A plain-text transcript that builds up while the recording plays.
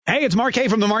Hey, it's Mark K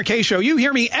from The Mark K Show. You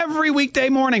hear me every weekday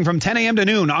morning from 10 a.m. to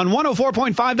noon on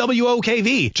 104.5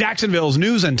 WOKV, Jacksonville's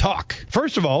News and Talk.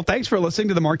 First of all, thanks for listening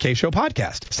to The Mark K Show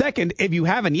podcast. Second, if you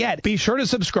haven't yet, be sure to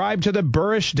subscribe to the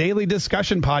Burrish Daily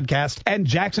Discussion podcast and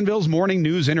Jacksonville's Morning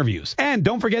News interviews. And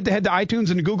don't forget to head to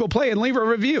iTunes and Google Play and leave a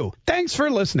review. Thanks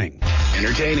for listening.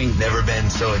 Entertaining. Never been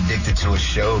so addicted to a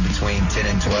show between 10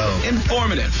 and 12.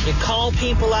 Informative. You call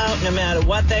people out no matter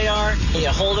what they are, and you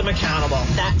hold them accountable.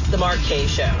 That's The Mark K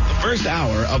Show. The first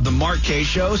hour of The Mark K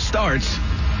Show starts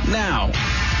now.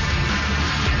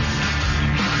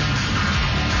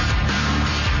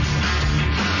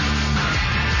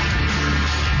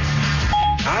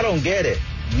 I don't get it.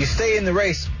 You stay in the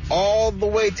race all the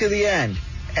way to the end,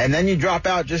 and then you drop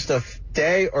out just a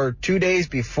day or 2 days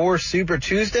before Super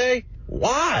Tuesday?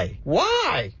 Why?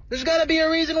 Why? There's got to be a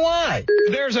reason why.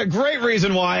 There's a great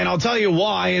reason why, and I'll tell you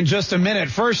why in just a minute.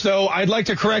 First, though, I'd like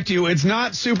to correct you. It's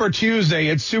not Super Tuesday.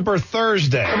 It's Super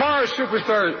Thursday. Tomorrow's Super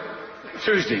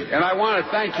Tuesday, and I want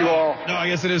to thank you all. No, I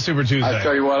guess it is Super Tuesday. I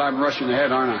tell you what, I'm rushing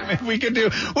ahead, aren't I? We can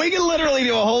literally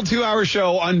do a whole 2-hour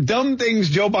show on dumb things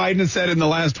Joe Biden has said in the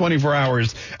last 24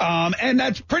 hours. And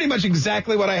that's pretty much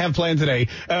exactly what I have planned today,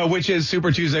 which is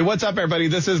Super Tuesday. What's up, everybody?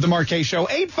 This is the Mark K Show,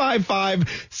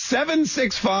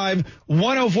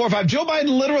 855-765-1045. Joe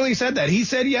Biden literally said that. He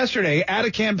said yesterday at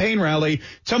a campaign rally,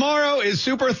 tomorrow is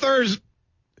Super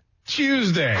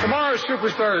Tuesday. Tomorrow's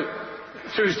Super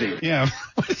Tuesday. Yeah.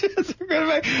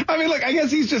 I mean, look, I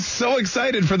guess he's just so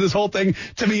excited for this whole thing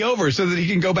to be over so that he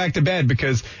can go back to bed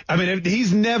because, I mean,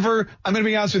 he's never, I'm going to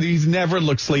be honest with you, he's never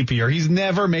looked sleepier. He's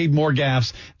never made more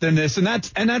gaffes than this. And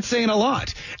that's saying a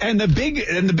lot. And the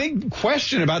big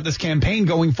question about this campaign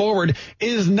going forward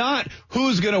is not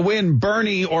who's going to win,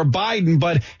 Bernie or Biden,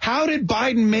 but how did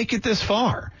Biden make it this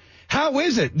far? How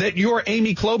is it that you're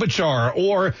Amy Klobuchar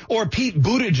or Pete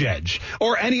Buttigieg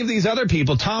or any of these other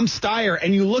people, Tom Steyer,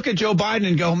 and you look at Joe Biden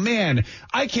and go, man,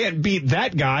 I can't beat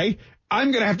that guy.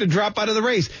 I'm going to have to drop out of the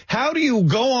race. How do you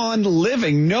go on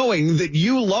living knowing that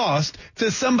you lost to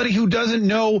somebody who doesn't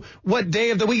know what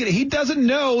day of the week it is? He doesn't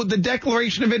know the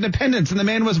Declaration of Independence, and the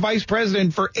man was vice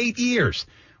president for 8 years.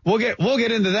 We'll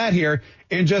get into that here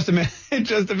in just a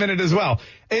minute as well.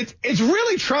 It's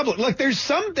really troubling. Look, there's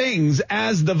some things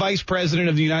as the vice president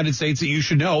of the United States that you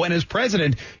should know, and as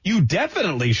president, you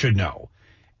definitely should know.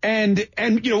 And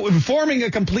forming a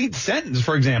complete sentence,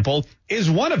 for example, is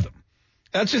one of them.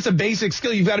 That's just a basic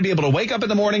skill. You've got to be able to wake up in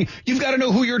the morning. You've got to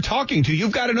know who you're talking to.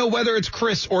 You've got to know whether it's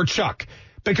Chris or Chuck.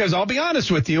 Because I'll be honest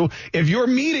with you, if you're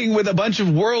meeting with a bunch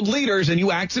of world leaders and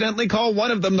you accidentally call one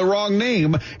of them the wrong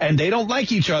name and they don't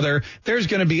like each other, there's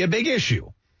going to be a big issue.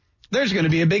 There's going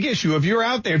to be a big issue. If you're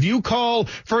out there, if you call,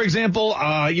 for example,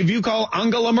 if you call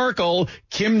Angela Merkel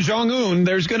Kim Jong-un,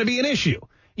 there's going to be an issue.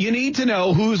 You need to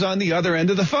know who's on the other end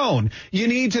of the phone. You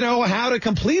need to know how to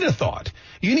complete a thought.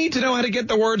 You need to know how to get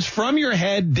the words from your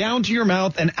head down to your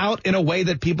mouth and out in a way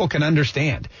that people can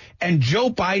understand. And Joe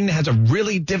Biden has a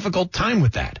really difficult time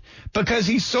with that because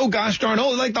he's so gosh darn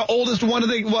old, like the oldest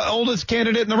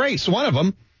candidate in the race, one of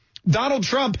them. Donald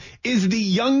Trump is the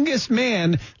youngest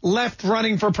man left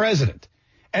running for president.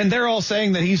 And they're all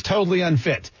saying that he's totally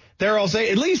unfit. They're all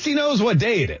saying at least he knows what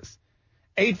day it is.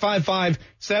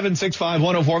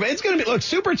 855-765-1045. It's going to be, look,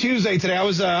 Super Tuesday today.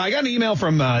 I got an email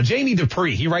from Jamie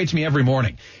Dupree. He writes me every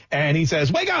morning and he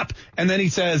says, wake up. And then he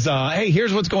says, hey,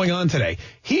 here's what's going on today.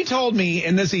 He told me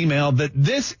in this email that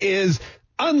this is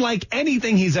unlike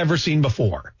anything he's ever seen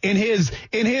before in his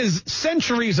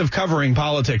centuries of covering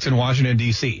politics in Washington,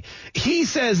 D.C. He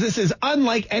says this is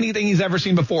unlike anything he's ever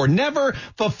seen before. Never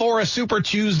before a Super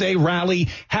Tuesday rally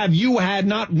have you had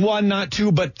not one, not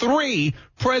two, but three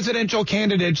presidential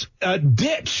candidates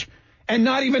ditch and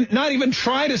not even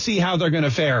try to see how they're going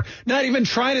to fare, not even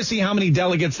try to see how many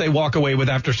delegates they walk away with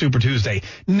after Super Tuesday.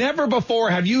 Never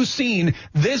before have you seen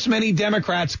this many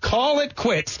Democrats call it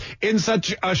quits in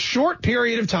such a short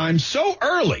period of time, so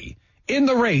early in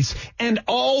the race, and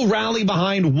all rally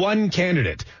behind one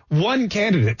candidate. One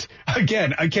candidate.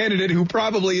 Again, a candidate who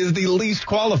probably is the least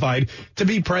qualified to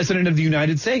be president of the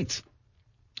United States.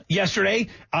 Yesterday,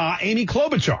 Amy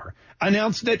Klobuchar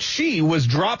announced that she was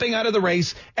dropping out of the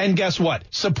race and guess what?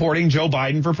 Supporting Joe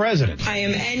Biden for president. I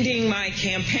am ending my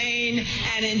campaign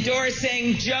and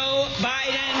endorsing Joe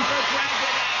Biden for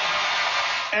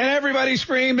president. And everybody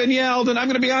screamed and yelled, and I'm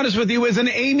going to be honest with you, is an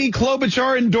Amy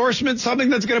Klobuchar endorsement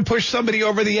something that's going to push somebody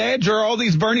over the edge, or are all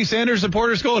these Bernie Sanders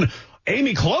supporters going,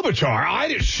 Amy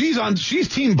Klobuchar, she's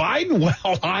Team Biden?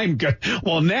 Well, I'm good.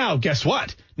 Well, now, guess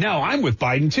what? Now I'm with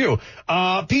Biden, too.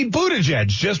 Pete Buttigieg,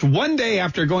 just one day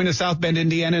after going to South Bend,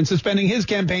 Indiana, and suspending his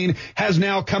campaign, has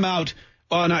now come out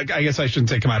Well, I guess I shouldn't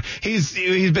say come out. He's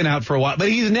been out for a while, but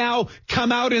he's now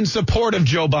come out in support of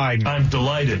Joe Biden. I'm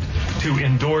delighted to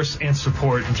endorse and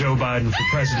support Joe Biden for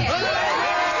president.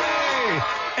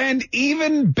 And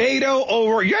even Beto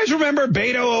O'Rourke. You guys remember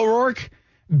Beto O'Rourke?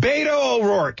 Beto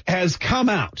O'Rourke has come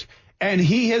out, and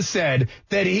he has said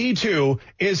that he, too,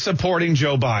 is supporting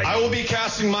Joe Biden. I will be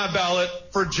casting my ballot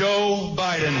for Joe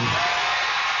Biden.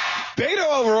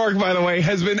 Beto O'Rourke, by the way,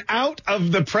 has been out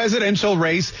of the presidential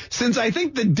race since I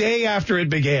think the day after it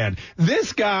began.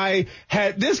 This guy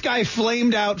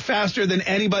flamed out faster than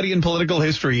anybody in political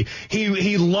history.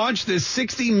 He launched this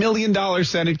 $60 million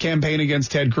Senate campaign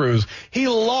against Ted Cruz. He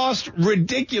lost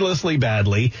ridiculously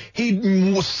badly.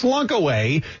 He slunk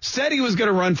away, said he was going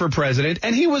to run for president,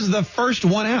 and he was the first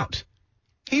one out.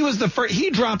 He was the first.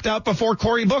 He dropped out before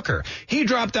Cory Booker. He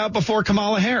dropped out before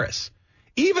Kamala Harris.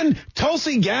 Even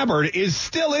Tulsi Gabbard is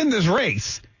still in this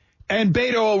race. And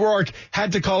Beto O'Rourke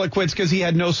had to call it quits because he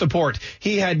had no support.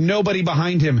 He had nobody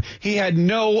behind him. He had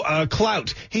no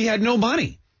clout. He had no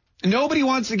money. Nobody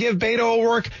wants to give Beto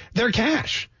O'Rourke their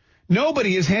cash.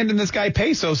 Nobody is handing this guy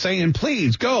pesos saying,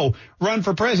 please go run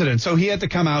for president. So he had to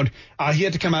come out. He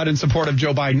had to come out in support of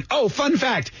Joe Biden. Oh, fun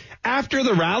fact. After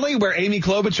the rally where Amy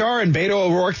Klobuchar and Beto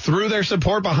O'Rourke threw their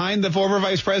support behind the former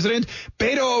vice president,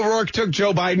 Beto O'Rourke took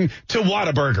Joe Biden to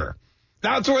Whataburger.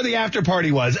 That's where the after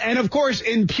party was. And, of course,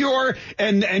 in pure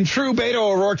and true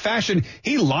Beto O'Rourke fashion,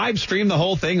 he live streamed the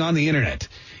whole thing on the Internet.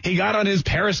 He got on his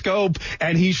Periscope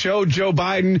and he showed Joe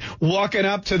Biden walking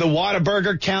up to the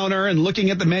Whataburger counter and looking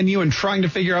at the menu and trying to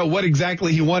figure out what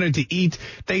exactly he wanted to eat.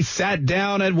 They sat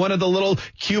down at one of the little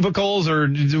cubicles or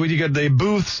when you get the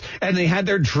booths and they had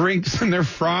their drinks and their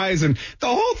fries, and the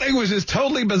whole thing was just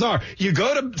totally bizarre. You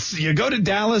go to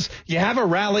Dallas, you have a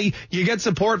rally, you get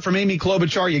support from Amy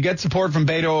Klobuchar, you get support from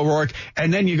Beto O'Rourke,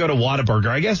 and then you go to Whataburger.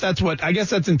 I guess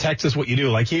that's in Texas what you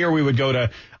do. Like here we would go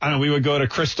to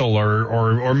Crystal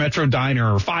or Metro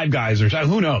Diner or Five Guys or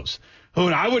who knows.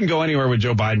 I wouldn't go anywhere with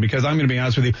Joe Biden because I'm going to be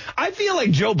honest with you. I feel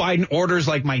like Joe Biden orders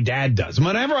like my dad does.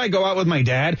 Whenever I go out with my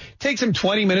dad, it takes him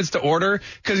 20 minutes to order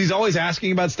because he's always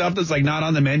asking about stuff that's like not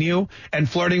on the menu and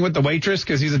flirting with the waitress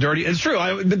because he's a dirty. It's true.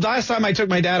 The last time I took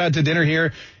my dad out to dinner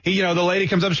here, the lady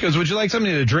comes up, she goes, "Would you like something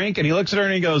to drink?" And he looks at her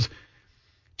and he goes,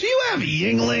 "Do you have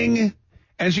Yingling?"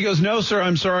 And she goes, "No, sir,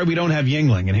 I'm sorry, we don't have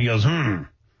Yingling." And he goes,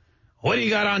 "What do you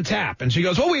got on tap?" And she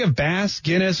goes, "Well, we have Bass,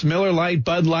 Guinness, Miller Lite,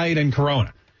 Bud Light, and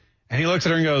Corona." And he looks at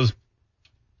her and goes,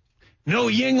 "No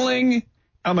Yingling?"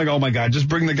 I'm like, oh my God, just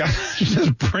bring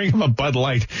him a Bud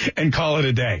Light and call it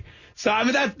a day. So I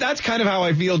mean, that's kind of how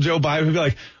I feel Joe Biden would be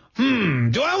like,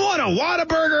 do I want a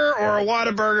Whataburger or a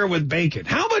Whataburger with bacon?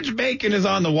 How much bacon is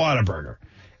on the Whataburger?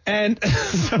 And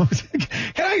so,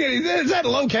 is that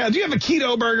low cal? Do you have a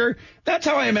keto burger? That's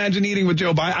how I imagine eating with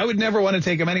Joe Biden. I would never want to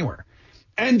take him anywhere.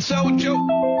 And so Joe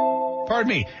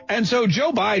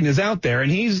Biden is out there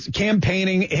and he's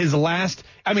campaigning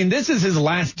this is his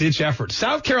last ditch effort.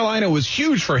 South Carolina was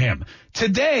huge for him.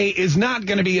 Today is not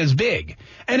going to be as big.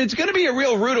 And it's going to be a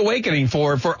real rude awakening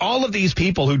for all of these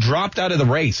people who dropped out of the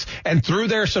race and threw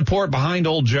their support behind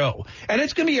old Joe. And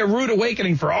it's going to be a rude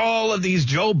awakening for all of these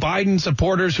Joe Biden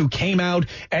supporters who came out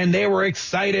and they were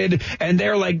excited and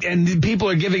and people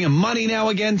are giving him money now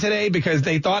again today because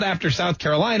they thought after South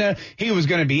Carolina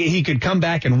he could come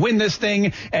back and win this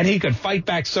thing and he could fight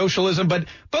back socialism. But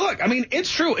look, I mean,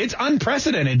 it's true. It's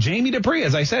unprecedented. Jamie Dupree,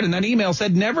 as I said in that email,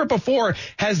 said never before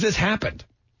has this happened.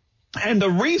 And the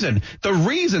reason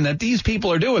that these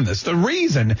people are doing this, the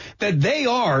reason that they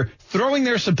are throwing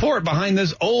their support behind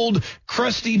this old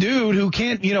crusty dude who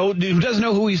who doesn't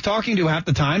know who he's talking to half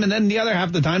the time, and then the other half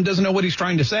of the time doesn't know what he's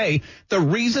trying to say. The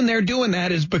reason they're doing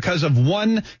that is because of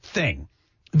one thing,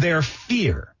 their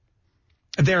fear.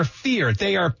 Their fear.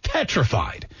 They are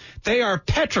petrified. They are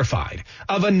petrified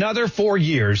of another 4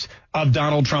 years of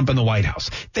Donald Trump in the White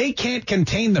House. They can't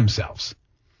contain themselves.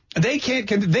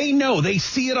 They know, they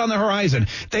see it on the horizon.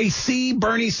 They see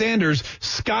Bernie Sanders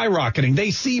skyrocketing.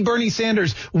 They see Bernie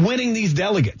Sanders winning these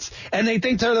delegates. And they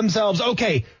think to themselves,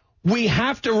 okay, we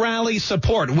have to rally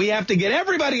support. We have to get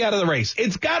everybody out of the race.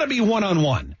 It's got to be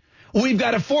one-on-one. We've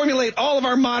got to formulate all of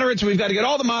our moderates. We've got to get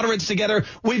all the moderates together.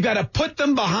 We've got to put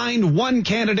them behind one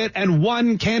candidate and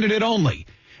one candidate only.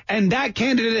 And that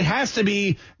candidate has to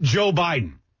be Joe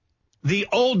Biden. The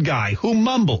old guy who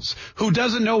mumbles, who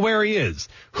doesn't know where he is,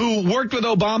 who worked with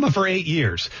Obama for 8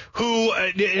 years, who,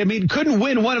 couldn't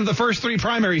win one of the first 3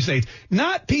 primary states.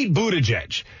 Not Pete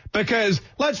Buttigieg, because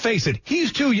let's face it,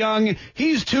 he's too young,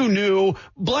 he's too new,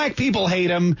 black people hate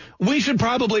him. We should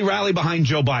probably rally behind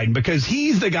Joe Biden because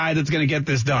he's the guy that's going to get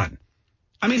this done.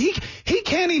 I mean, he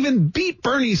can't even beat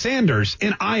Bernie Sanders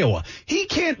in Iowa. He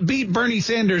can't beat Bernie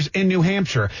Sanders in New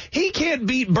Hampshire. He can't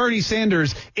beat Bernie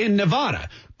Sanders in Nevada.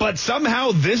 But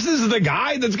somehow this is the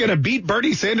guy that's going to beat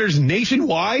Bernie Sanders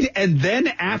nationwide. And then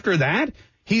after that,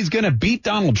 he's going to beat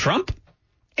Donald Trump.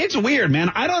 It's weird,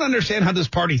 man. I don't understand how this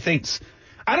party thinks.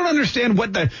 I don't understand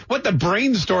what the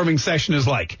brainstorming session is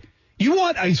like. You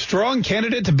want a strong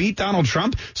candidate to beat Donald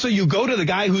Trump, so you go to the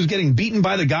guy who's getting beaten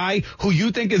by the guy who you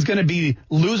think is going to be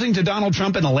losing to Donald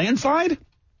Trump in a landslide?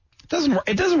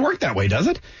 It doesn't work that way, does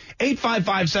it?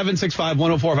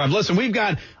 855-765-1045. Listen, we've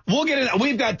got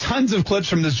tons of clips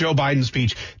from this Joe Biden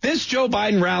speech. This Joe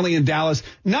Biden rally in Dallas,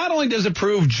 not only does it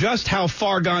prove just how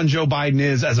far gone Joe Biden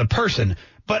is as a person,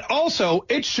 but also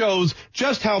it shows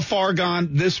just how far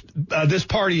gone this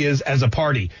party is as a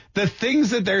party. The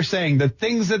things that they're saying, the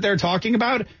things that they're talking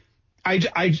about, I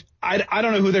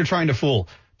don't know who they're trying to fool,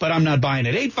 but I'm not buying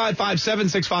it.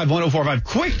 855-765-1045.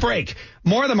 Quick break.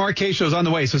 More of the Mark Kaye Show's on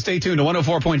the way, so stay tuned to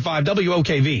 104.5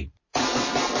 WOKV.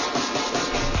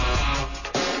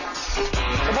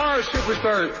 Tomorrow's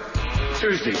Superstar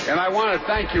Tuesday, and I want to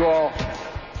thank you all.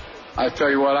 I tell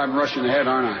you what, I'm rushing ahead,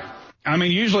 aren't I? I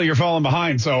mean, usually you're falling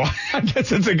behind, so I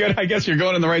guess you're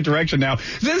going in the right direction now.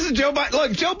 This is Joe Biden.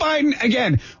 Look, Joe Biden,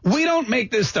 again, we don't make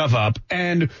this stuff up,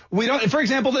 and we don't, for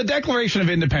example, the Declaration of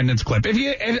Independence clip.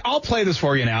 I'll play this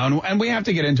for you now, and we have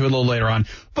to get into it a little later on,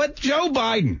 but Joe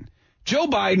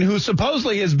Biden, who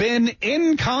supposedly has been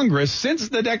in Congress since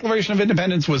the Declaration of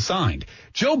Independence was signed.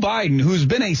 Joe Biden, who's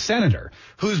been a senator,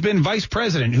 who's been vice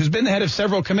president, who's been the head of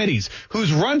several committees,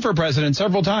 who's run for president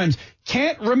several times,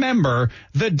 can't remember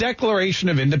the Declaration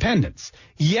of Independence.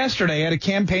 Yesterday at a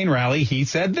campaign rally, he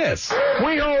said this.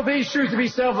 We hold these truths to be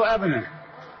self-evident.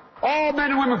 All men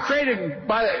and women created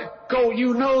by the go,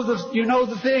 you know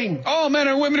the thing. All men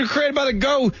and women are created by the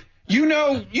go, you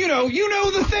know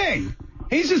the thing.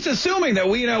 He's just assuming that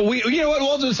you know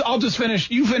what? I'll just finish.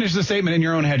 You finish the statement in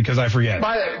your own head because I forget.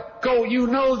 Go. You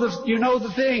know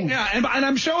the thing. Yeah, and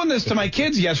I'm showing this to my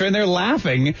kids yesterday, and they're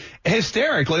laughing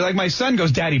hysterically. Like my son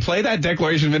goes, "Daddy, play that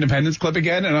Declaration of Independence clip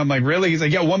again." And I'm like, "Really?" He's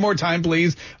like, "Yeah, one more time,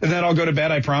 please, and then I'll go to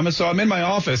bed. I promise." So I'm in my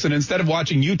office, and instead of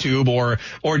watching YouTube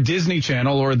or Disney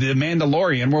Channel or The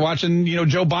Mandalorian, we're watching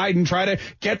Joe Biden try to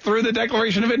get through the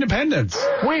Declaration of Independence.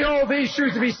 We hold these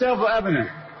truths to be self-evident.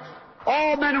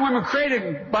 All men and women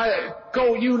created by the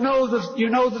go, you know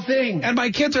the thing. And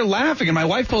my kids are laughing, and my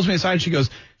wife pulls me aside and she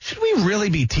goes, should we really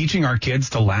be teaching our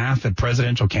kids to laugh at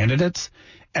presidential candidates?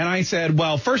 And I said,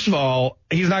 well, first of all,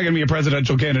 he's not going to be a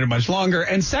presidential candidate much longer.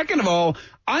 And second of all,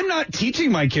 I'm not teaching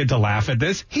my kid to laugh at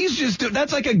this.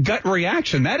 That's like a gut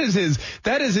reaction. That is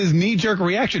his knee-jerk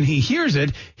reaction. He hears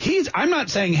it. I'm not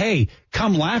saying, hey,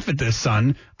 come laugh at this,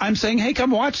 son. I'm saying, hey,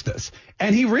 come watch this.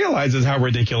 And he realizes how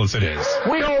ridiculous it is.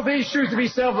 We hold these truths to be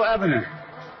self-evident.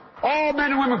 All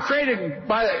men and women created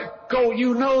by the go,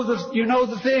 you know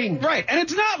the thing. Right. And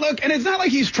it's not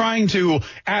like he's trying to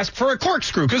ask for a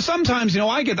corkscrew. Cause sometimes,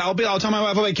 I'll tell my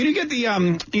wife, like, can you get the,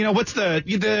 what's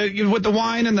with the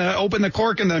wine and open the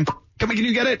cork and then, can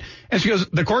you get it? And she goes,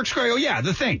 the corkscrew? I go, yeah,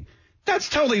 the thing. That's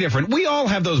totally different. We all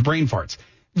have those brain farts.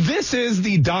 This is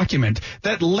the document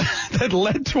that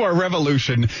led to our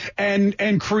revolution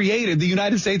and created the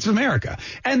United States of America.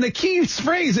 And the key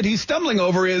phrase that he's stumbling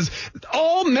over is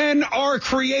all men are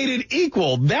created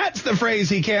equal. That's the phrase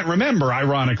he can't remember,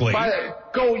 ironically.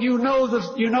 Go, you know the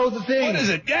thing. What is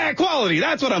it? Yeah, equality.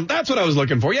 That's what I was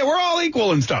looking for. Yeah, we're all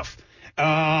equal and stuff.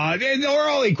 We're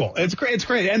all equal. It's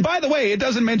great. And by the way, it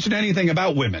doesn't mention anything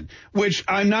about women, which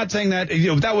I'm not saying that,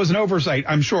 that was an oversight,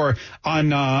 I'm sure, on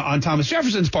Thomas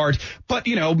Jefferson's part. But,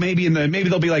 maybe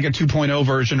there'll be like a 2.0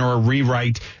 version or a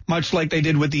rewrite, much like they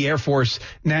did with the Air Force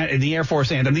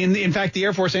anthem. In fact, the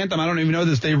Air Force anthem, I don't even know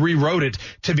this, they rewrote it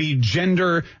to be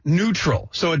gender neutral.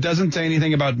 So it doesn't say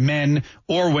anything about men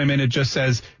or women. It just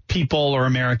says people or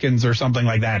Americans or something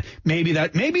like that. Maybe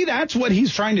that's what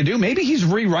he's trying to do. Maybe he's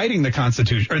rewriting the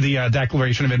Constitution or the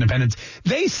Declaration of Independence.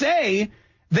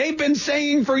 They've been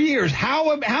saying for years.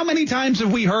 How many times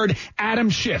have we heard Adam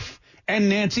Schiff and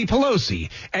Nancy Pelosi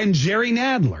and Jerry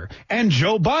Nadler and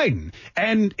Joe Biden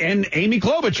and Amy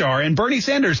Klobuchar and Bernie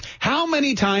Sanders? How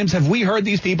many times have we heard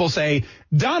these people say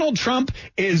Donald Trump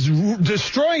is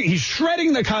destroying, he's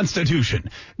shredding the Constitution.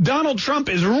 Donald Trump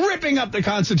is ripping up the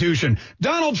Constitution.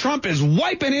 Donald Trump is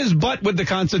wiping his butt with the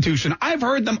Constitution. I've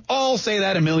heard them all say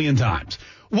that a million times.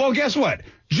 Well, guess what?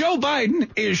 Joe Biden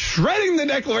is shredding the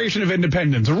Declaration of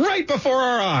Independence right before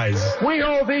our eyes. We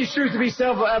hold these truths to be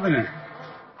self-evident.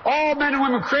 All men and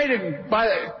women created by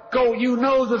you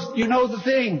know the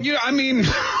thing. Yeah, I mean,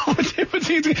 he's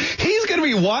going to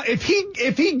be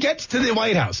if he gets to the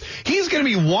White House, he's going to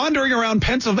be wandering around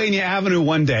Pennsylvania Avenue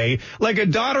one day like a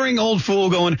doddering old fool,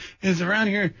 going, "Is around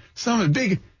here some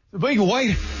big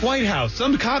White House?"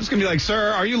 Some cop's going to be like,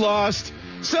 "Sir, are you lost?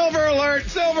 Silver alert!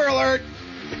 Silver alert!"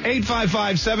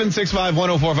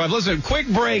 855-765-1045. Listen, quick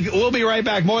break. We'll be right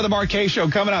back. More of the Mark Kaye Show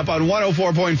coming up on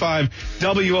 104.5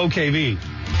 WOKV.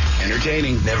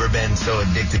 Entertaining. Never been so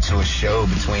addicted to a show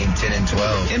between 10 and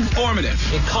 12.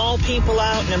 Informative. You call people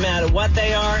out no matter what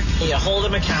they are, and you hold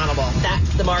them accountable.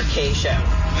 That's the Mark Kaye Show.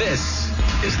 This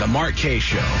is the Mark Kaye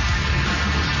Show.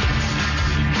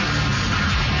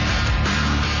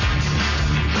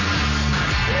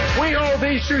 We hold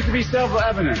these truths to be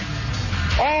self-evident.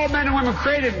 All men and women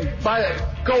created by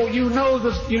you know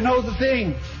the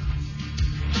thing.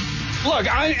 Look,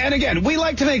 and again, we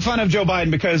like to make fun of Joe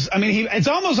Biden because, I mean, it's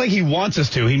almost like he wants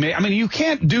us to. You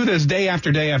can't do this day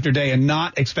after day after day and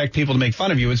not expect people to make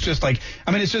fun of you. It's just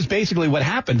it's just basically what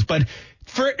happens. But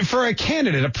for a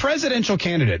candidate, a presidential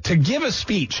candidate, to give a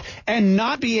speech and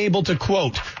not be able to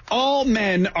quote, "All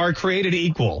men are created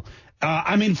equal."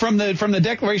 From the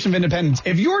Declaration of Independence,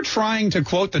 if you're trying to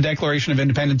quote the Declaration of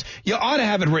Independence, you ought to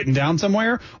have it written down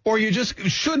somewhere, or you just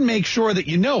should make sure that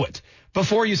you know it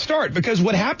before you start. Because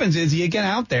what happens is you get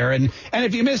out there, and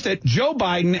if you missed it, Joe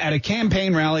Biden at a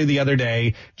campaign rally the other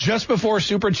day, just before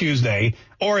Super Tuesday,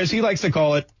 or as he likes to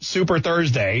call it, Super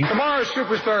Thursday. Tomorrow's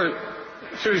Super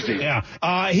Tuesday. Yeah.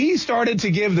 He started to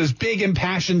give this big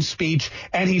impassioned speech,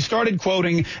 and he started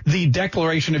quoting the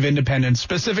Declaration of Independence,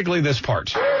 specifically this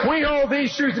part. We hold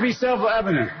these truths to be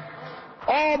self-evident.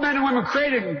 All men and women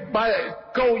created by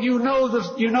you know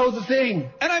the thing.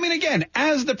 And again,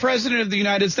 as the president of the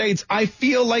United States, I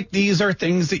feel like these are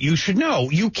things that you should know.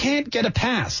 You can't get a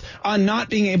pass on not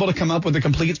being able to come up with a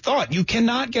complete thought. You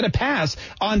cannot get a pass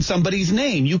on somebody's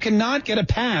name. You cannot get a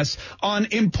pass on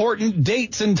important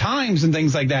dates and times and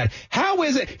things like that. How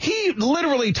is it? He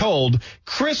literally told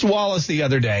Chris Wallace the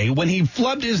other day, when he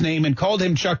flubbed his name and called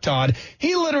him Chuck Todd,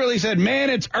 he literally said, "Man,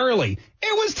 it's early."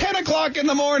 It was 10 o'clock in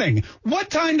the morning. What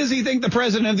time does he think the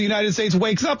president of the United States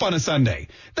wakes up on a Sunday?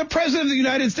 The president of the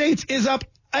United States is up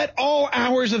at all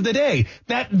hours of the day.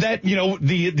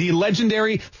 The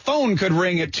legendary phone could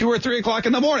ring at 2 or 3 o'clock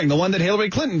in the morning, the one that Hillary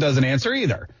Clinton doesn't answer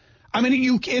either.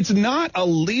 It's not a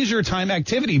leisure time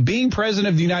activity. Being president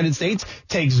of the United States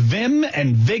takes vim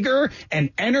and vigor and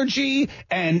energy,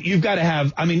 and you've got to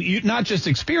have, not just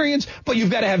experience, but you've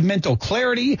got to have mental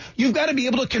clarity. You've got to be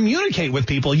able to communicate with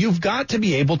people. You've got to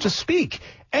be able to speak.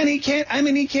 And he can't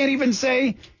even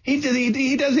say,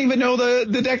 he doesn't even know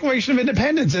the Declaration of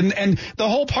Independence and the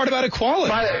whole part about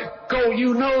equality.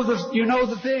 You know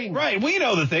the thing. Right, we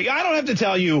know the thing. I don't have to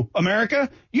tell you, America.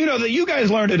 You know that you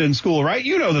guys learned it in school, right?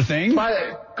 You know the thing.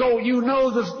 You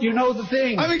know the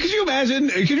thing. Could you imagine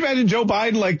Joe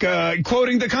Biden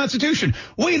quoting the Constitution?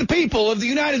 "We, the people of the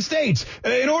United States,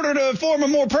 in order to form a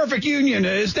more perfect union,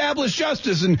 establish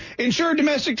justice and ensure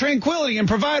domestic tranquility and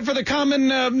provide for the common." You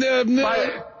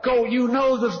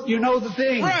know the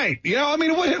thing. Right.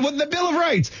 What the Bill of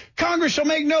Rights. "Congress shall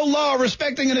make no law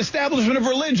respecting an establishment of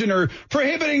religion or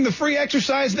prohibiting the free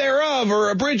exercise thereof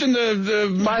or abridging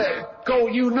the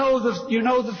you know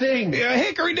the thing. Yeah,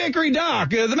 hickory dickory dock.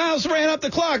 The mouse ran up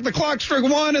the clock struck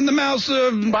one, and the mouse.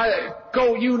 You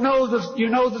know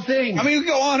the thing. You can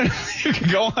go on and you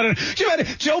can go on and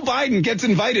Joe Biden gets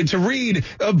invited to read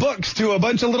books to a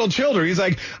bunch of little children. He's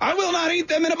like, "I will not eat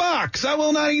them in a box. I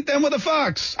will not eat them with a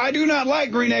fox. I do not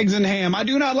like green eggs and ham. I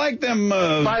do not like them."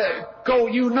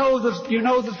 You know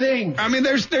the thing.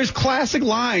 There's classic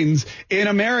lines in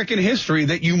American history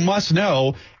that you must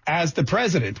know as the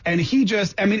president. And he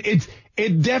just,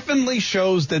 it definitely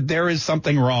shows that there is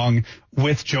something wrong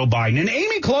with Joe Biden. And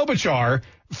Amy Klobuchar,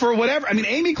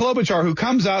 Amy Klobuchar, who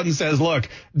comes out and says, "Look,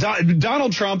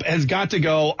 Donald Trump has got to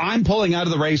go. I'm pulling out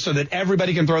of the race so that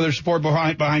everybody can throw their support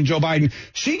behind Joe Biden."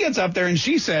 She gets up there and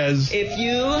she says, "If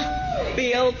you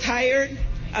feel tired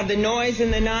of the noise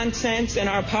and the nonsense in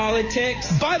our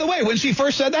politics." By the way, when she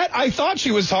first said that, I thought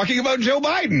she was talking about Joe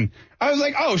Biden. I was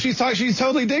like, oh, she's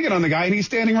totally digging on the guy, and he's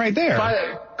standing right there.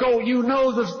 You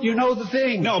know the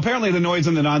thing. No, apparently the noise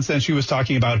and the nonsense she was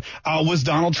talking about was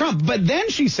Donald Trump. But then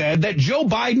she said that Joe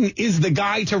Biden is the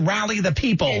guy to rally the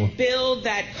people. And build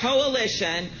that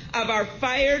coalition of our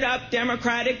fired up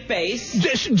Democratic base.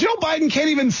 Joe Biden can't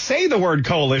even say the word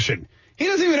coalition. He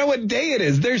doesn't even know what day it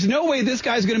is. There's no way this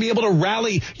guy's going to be able to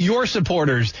rally your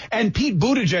supporters and Pete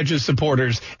Buttigieg's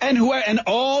supporters and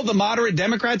all the moderate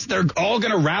Democrats. They're all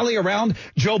going to rally around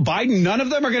Joe Biden. None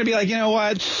of them are going to be like, "You know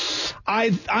what?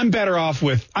 I'm better off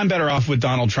with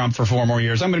Donald Trump for 4 more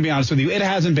years. I'm going to be honest with you. It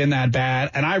hasn't been that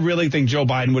bad, and I really think Joe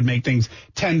Biden would make things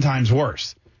 10 times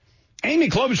worse. Amy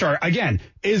Klobuchar, again,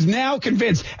 is now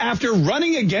convinced, after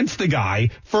running against the guy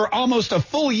for almost a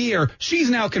full year, she's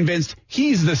now convinced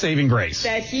he's the saving grace.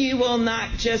 That he will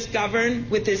not just govern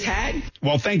with his head?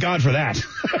 Well, thank God for that.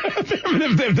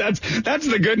 That's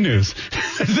the good news.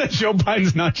 That Joe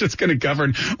Biden's not just going to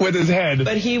govern with his head.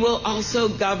 But he will also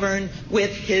govern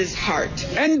with his heart.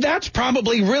 And that's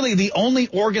probably really the only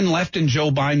organ left in Joe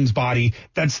Biden's body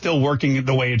that's still working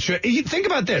the way it should. Think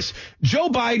about this. Joe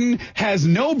Biden has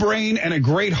no brain and a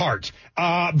great heart.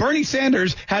 Bernie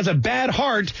Sanders has a bad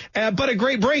heart, but a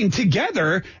great brain.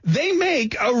 Together, they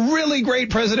make a really great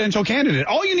presidential candidate.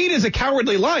 All you need is a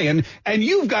cowardly lion, and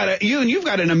you've got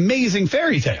an amazing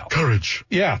fairy tale. Courage.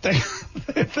 Yeah.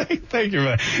 Thank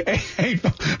you. Hey,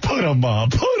 put them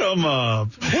up.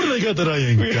 What do they got that I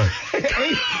ain't got?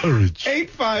 Courage.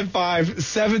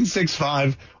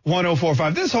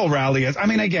 855-765-1045. This whole rally is,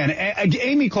 again,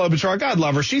 Amy Klobuchar, God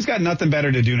love her. She's got nothing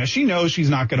better to do now. She knows she's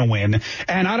not going to win.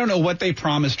 And I don't know what they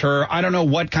promised her. I don't know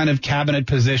what kind of cabinet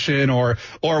position or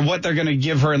what they're going to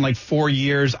give her in like 4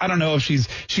 years. I don't know if she's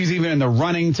even in the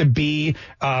running to be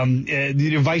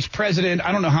the vice president.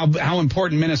 I don't know how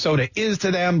important Minnesota is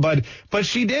to them, but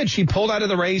she did. She pulled out of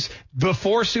the race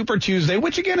before Super Tuesday,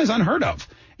 which again is unheard of.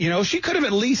 She could have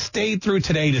at least stayed through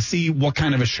today to see what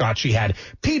kind of a shot she had.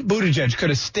 Pete Buttigieg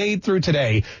could have stayed through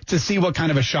today to see what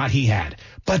kind of a shot he had.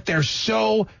 But they're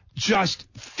so just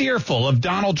fearful of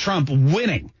Donald Trump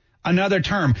winning another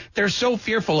term. They're so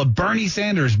fearful of Bernie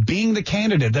Sanders being the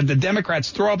candidate that the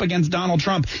Democrats throw up against Donald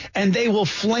Trump, and they will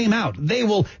flame out.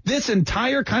 This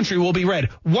entire country will be red.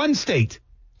 One state,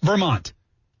 Vermont,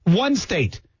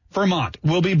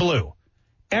 will be blue.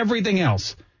 Everything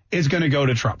else is going to go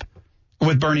to Trump,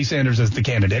 with Bernie Sanders as the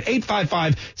candidate.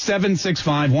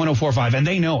 855-765-1045, and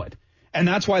they know it. And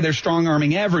that's why they're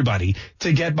strong-arming everybody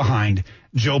to get behind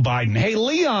Joe Biden. Hey,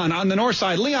 Leon on the north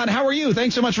side. Leon, how are you?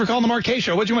 Thanks so much for calling the Mark K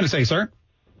Show. What do you want to say, sir?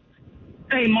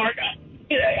 Hey, Mark,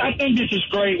 I think this is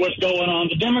great what's going on.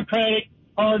 The Democratic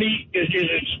Party is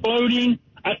exploding.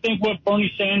 I think what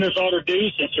Bernie Sanders ought to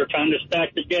do, since they're trying to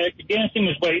stack the deck against him,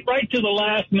 is wait right to the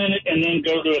last minute and then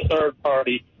go to a third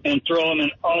party and throw him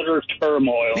in utter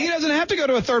turmoil. He doesn't have to go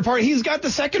to a third party. He's got the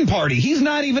second party. He's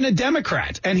not even a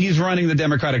Democrat, and he's running the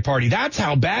Democratic Party. That's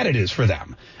how bad it is for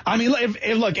them.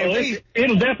 It'll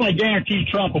definitely guarantee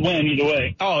Trump a win either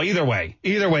way. Oh, either way.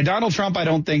 Donald Trump, I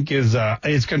don't think is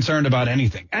concerned about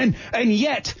anything. And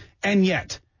yet,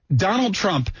 Donald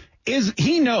Trump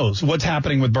he knows what's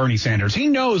happening with Bernie Sanders. He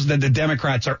knows that the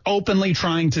Democrats are openly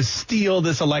trying to steal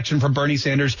this election from Bernie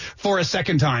Sanders for a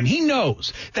second time. He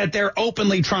knows that they're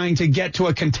openly trying to get to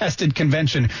a contested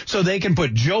convention so they can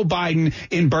put Joe Biden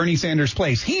in Bernie Sanders'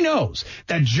 place. He knows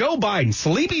that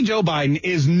sleepy Joe Biden,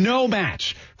 is no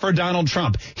match for Donald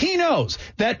Trump. He knows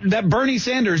that Bernie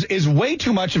Sanders is way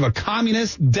too much of a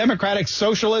communist, democratic,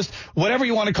 socialist, whatever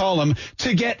you want to call him,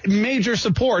 to get major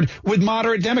support with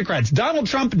moderate Democrats. Donald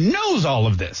Trump knows all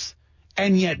of this.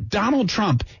 And yet Donald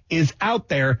Trump is out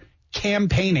there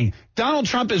campaigning. Donald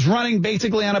Trump is running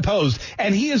basically unopposed,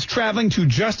 and he is traveling to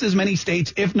just as many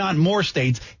states, if not more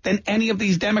states, than any of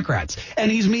these Democrats.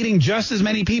 And he's meeting just as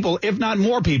many people, if not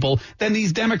more people, than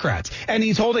these Democrats. And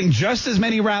he's holding just as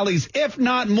many rallies, if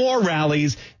not more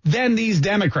rallies, than these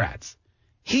Democrats.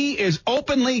 He is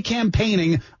openly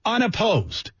campaigning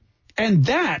unopposed. And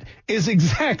that is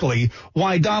exactly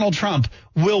why Donald Trump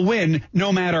will win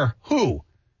no matter who.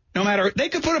 They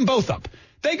could put them both up.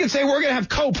 They could say we're going to have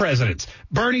co-presidents,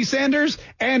 Bernie Sanders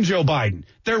and Joe Biden.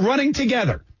 They're running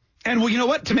together. And, well, you know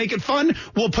what? To make it fun,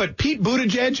 we'll put Pete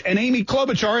Buttigieg and Amy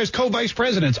Klobuchar as co-vice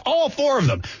presidents, all 4 of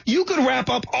them. You could wrap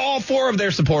up all 4 of their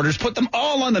supporters, put them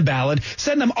all on the ballot,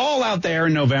 send them all out there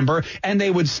in November, and they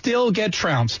would still get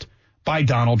trounced by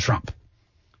Donald Trump.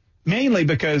 Mainly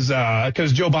because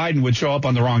Joe Biden would show up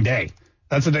on the wrong day.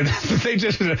 That's what they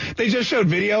just showed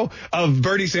video of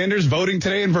Bernie Sanders voting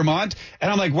today in Vermont. And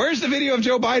I'm like, where's the video of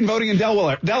Joe Biden voting in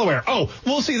Delaware? Oh,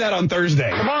 we'll see that on Thursday.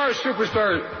 Tomorrow's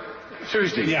Superstar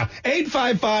Tuesday. Yeah.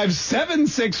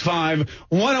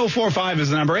 855-765-1045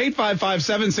 is the number.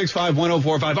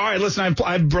 855-765-1045. All right, listen,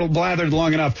 I've blathered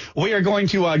long enough. We are going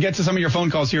to get to some of your phone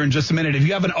calls here in just a minute. If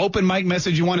you have an open mic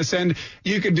message you want to send,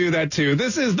 you can do that too.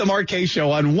 This is the Mark K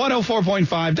Show on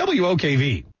 104.5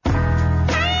 WOKV.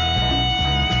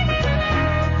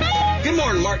 Good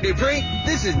morning, Mark Dupree.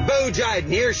 This is Bo Jiden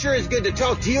here. Sure is good to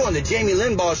talk to you on the Jamie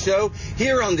Limbaugh Show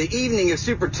here on the evening of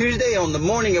Super Tuesday, on the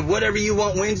morning of Whatever You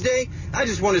Want Wednesday. I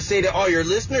just want to say to all your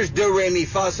listeners, do, re, mi,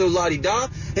 fa, sol, la, di, da,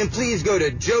 and please go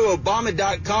to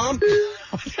joeobama.com.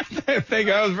 think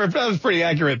that was pretty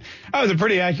accurate. That was a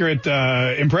pretty accurate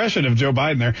impression of Joe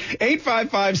Biden there.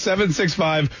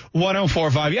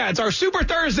 855-765-1045. Yeah, it's our Super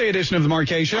Thursday edition of the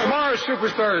Marquez Show. Tomorrow's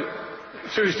Superstar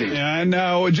Tuesday. Yeah, I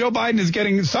know. Joe Biden is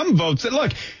getting some votes.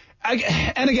 Look,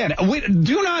 and again,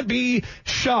 do not be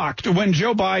shocked when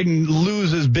Joe Biden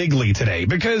loses bigly today,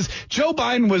 because Joe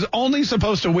Biden was only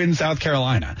supposed to win South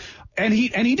Carolina. And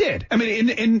he did. I mean,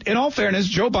 in all fairness,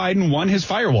 Joe Biden won his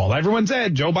firewall. Everyone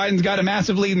said Joe Biden's got a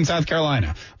massive lead in South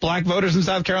Carolina. Black voters in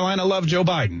South Carolina love Joe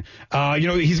Biden.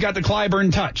 He's got the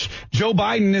Clyburn touch. Joe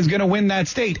Biden is going to win that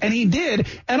state. And he did.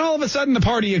 And all of a sudden the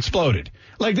party exploded.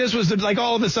 Like this was like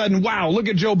all of a sudden, wow, look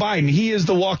at Joe Biden. He is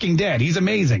the walking dead. He's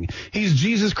amazing. He's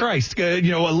Jesus Christ.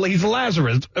 He's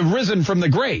Lazarus risen from the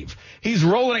grave. He's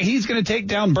rolling. He's going to take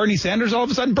down Bernie Sanders. All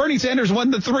of a sudden, Bernie Sanders won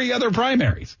the 3 other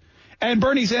primaries. And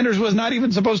Bernie Sanders was not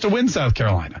even supposed to win South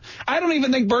Carolina. I don't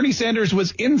even think Bernie Sanders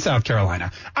was in South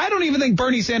Carolina. I don't even think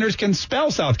Bernie Sanders can spell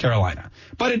South Carolina.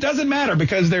 But it doesn't matter,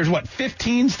 because there's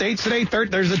 15 states today?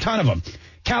 There's a ton of them.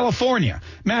 California,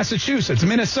 Massachusetts,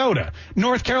 Minnesota,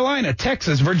 North Carolina,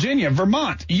 Texas, Virginia,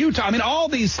 Vermont, Utah. I mean, all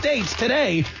these states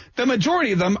today, the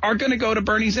majority of them are going to go to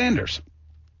Bernie Sanders.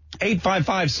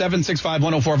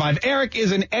 855-765-1045. Eric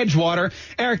is in Edgewater.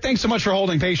 Eric, thanks so much for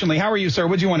holding patiently. How are you, sir?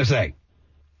 What do you want to say?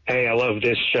 Hey, I love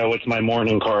this show. It's my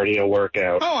morning cardio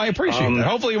workout. Oh, I appreciate that.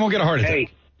 Hopefully you won't get a heart attack. Hey,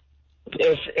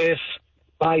 if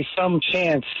by some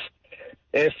chance,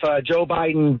 if Joe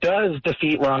Biden does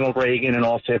defeat Ronald Reagan in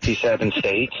all 57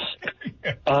 states,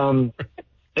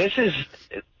 this is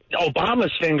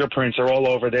Obama's fingerprints are all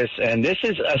over this, and this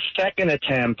is a second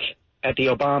attempt at the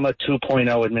Obama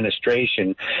 2.0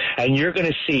 administration, and you're going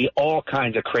to see all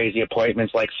kinds of crazy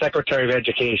appointments, like Secretary of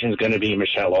Education is going to be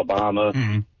Michelle Obama.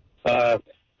 Mm-hmm.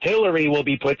 Hillary will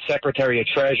be put Secretary of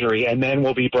Treasury, and then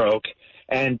will be broke.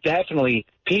 And definitely,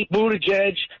 Pete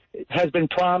Buttigieg has been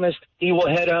promised he will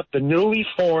head up the newly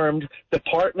formed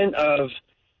Department of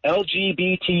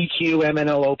LGBTQ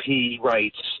MNLOP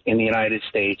rights in the United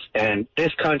States. And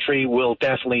this country will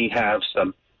definitely have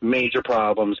some major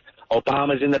problems.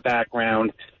 Obama's in the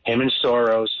background. Him and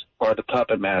Soros are the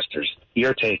puppet masters.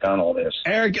 Your take on all this?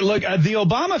 Eric, look, the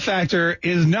Obama factor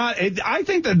is not, I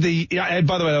think that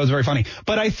by the way, that was very funny,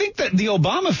 but I think that the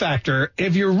Obama factor,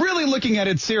 if you're really looking at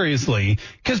it seriously,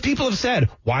 because people have said,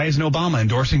 why isn't Obama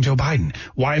endorsing Joe Biden?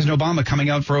 Why isn't Obama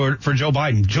coming out for Joe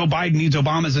Biden? Joe Biden needs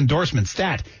Obama's endorsement.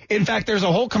 Stat. In fact, there's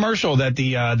a whole commercial that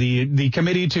the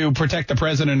Committee to Protect the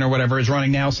President or whatever is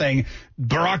running now saying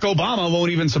Barack Obama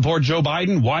won't even support Joe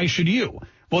Biden. Why should you?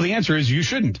 Well, the answer is you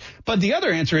shouldn't. But the other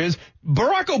answer is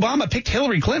Barack Obama picked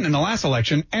Hillary Clinton in the last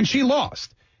election, and she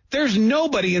lost. There's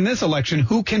nobody in this election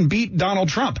who can beat Donald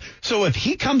Trump. So if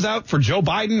he comes out for Joe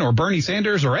Biden or Bernie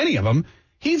Sanders or any of them,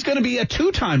 he's going to be a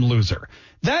 2-time loser.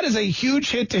 That is a huge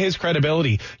hit to his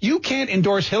credibility. You can't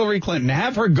endorse Hillary Clinton,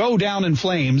 have her go down in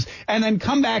flames, and then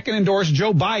come back and endorse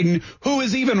Joe Biden, who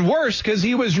is even worse because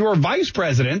he was your vice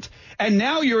president, and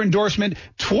now your endorsement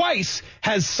twice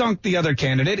has sunk the other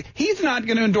candidate. He's not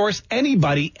going to endorse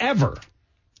anybody ever.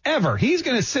 Ever. He's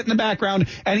going to sit in the background,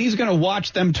 and he's going to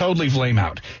watch them totally flame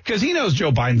out because he knows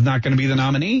Joe Biden's not going to be the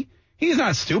nominee. He's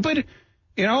not stupid.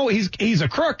 You know, he's a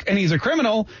crook and he's a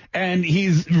criminal and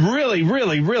he's really,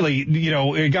 really, really,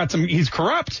 he's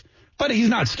corrupt, but he's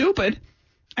not stupid.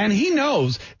 And he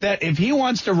knows that if he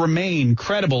wants to remain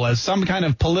credible as some kind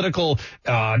of political,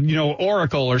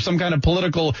 oracle or some kind of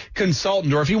political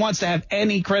consultant, or if he wants to have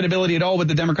any credibility at all with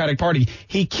the Democratic Party,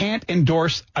 he can't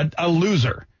endorse a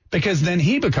loser because then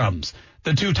he becomes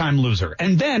the 2-time loser.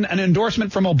 And then an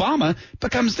endorsement from Obama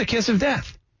becomes the kiss of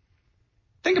death.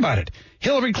 Think about it.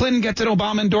 Hillary Clinton gets an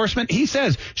Obama endorsement. He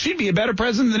says she'd be a better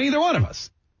president than either one of us,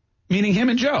 meaning him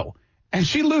and Joe. And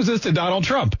she loses to Donald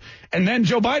Trump. And then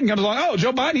Joe Biden comes along. Oh,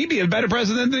 Joe Biden, he'd be a better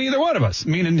president than either one of us,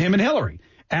 meaning him and Hillary.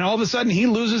 And all of a sudden he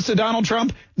loses to Donald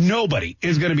Trump. Nobody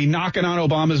is going to be knocking on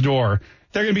Obama's door.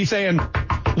 They're going to be saying,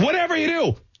 whatever you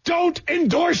do, don't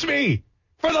endorse me.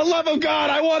 For the love of God,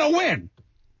 I want to win.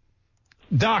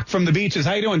 Doc from the Beaches.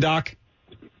 How you doing, Doc?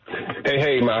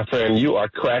 Hey, my friend, you are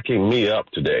cracking me up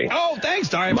today. Oh, thanks,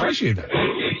 Doc. I appreciate that.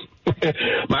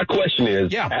 My question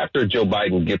is, after Joe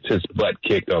Biden gets his butt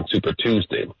kicked on Super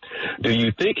Tuesday, do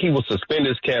you think he will suspend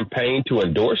his campaign to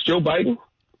endorse Joe Biden?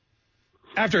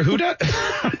 After who does?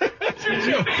 That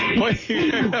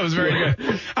was very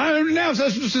good. I'm now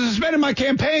suspending my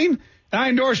campaign. I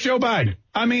endorse Joe Biden.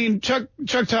 I mean, Chuck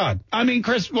Todd. I mean,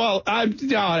 Chris. Well,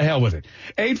 to hell with it.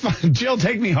 Jill,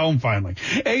 take me home finally.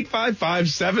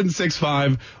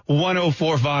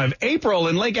 855-765-1045. April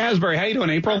in Lake Asbury. How you doing,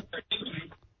 April?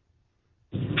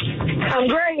 I'm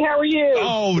great. How are you?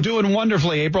 Oh, doing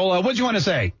wonderfully, April. What do you want to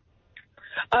say?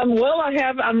 Well, I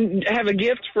have a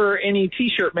gift for any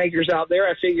T-shirt makers out there.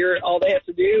 I figure all they have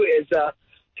to do is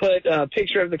put a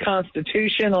picture of the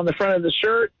Constitution on the front of the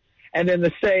shirt, and then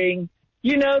the saying,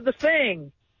 "You know the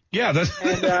thing." Yeah, that's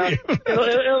and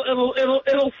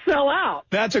it'll sell out.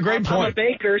 That's a great point. I'm a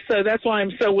baker, so that's why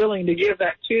I'm so willing to give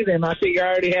that to them. I figure I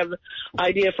already have the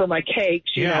idea for my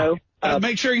cakes. You know.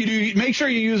 Make sure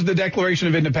you use the Declaration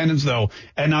of Independence though,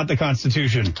 and not the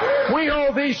Constitution. We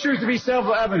hold these truths to be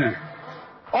self-evident.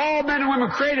 All men and women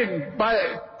created by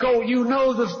you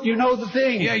know the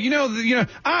thing. Yeah,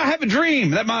 I have a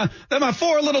dream that my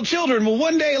 4 little children will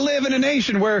one day live in a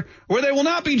nation where they will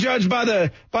not be judged by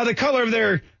the color of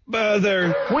their.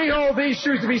 We hold these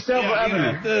truths to be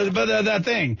self-evident. That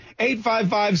thing.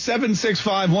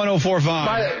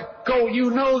 855-765-1045.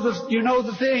 You know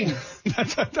the thing.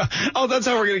 That's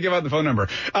how we're going to give out the phone number.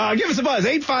 Give us a buzz.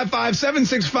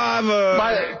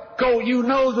 855-765. You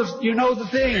know the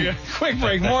thing. Yeah, quick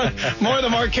break. More of the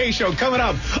Mark K Show coming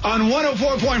up on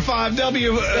 104.5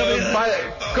 W.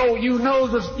 You know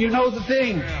the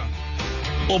thing. Yeah.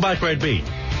 Pull back right beat.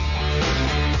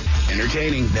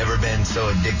 Entertaining. Never been so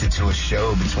addicted to a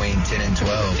show between 10 and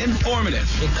 12. Informative.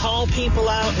 You call people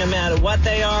out no matter what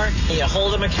they are, and you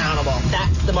hold them accountable.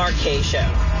 That's the Mark K Show.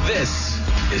 This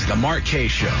is the Mark K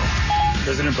Show.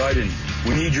 President Biden,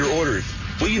 we need your orders.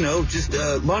 Well, just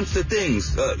launch the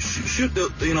things. Shoot the,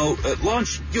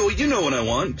 launch. You know what I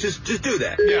want. Just do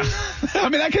that. Yeah. I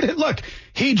mean, look,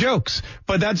 he jokes,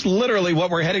 but that's literally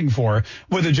what we're heading for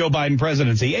with the Joe Biden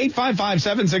presidency.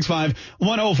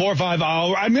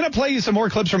 855-765-1045. I'm going to play you some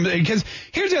more clips because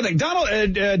here's the other thing.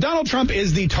 Donald Trump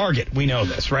is the target. We know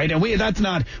this, right? And we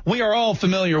are all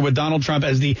familiar with Donald Trump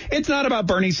as it's not about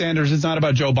Bernie Sanders. It's not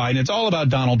about Joe Biden. It's all about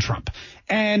Donald Trump.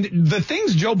 And the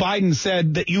things Joe Biden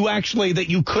said that you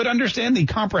could understand, the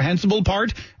comprehensible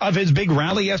part of his big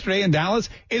rally yesterday in Dallas,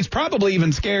 is probably even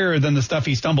scarier than the stuff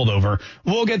he stumbled over.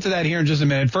 We'll get to that here in just a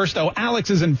minute. First, though, Alex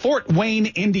is in Fort Wayne,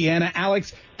 Indiana.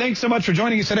 Alex, thanks so much for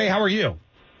joining us today. How are you?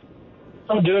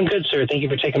 I'm doing good, sir. Thank you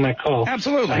for taking my call.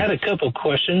 Absolutely. I had a couple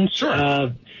questions.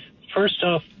 Sure. First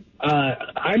off,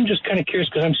 I'm just kind of curious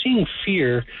because I'm seeing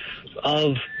fear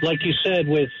of, like you said,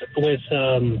 with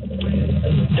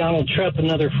Donald Trump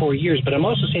another 4 years, but I'm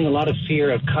also seeing a lot of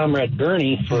fear of Comrade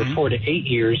Bernie for 4 to 8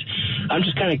 years. I'm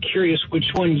just kind of curious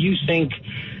which one you think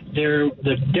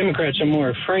the Democrats are more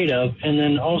afraid of, and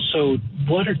then also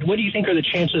what do you think are the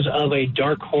chances of a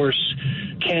dark horse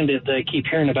candidate that I keep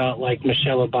hearing about, like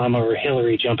Michelle Obama or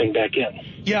Hillary, jumping back in?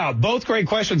 Yeah, both great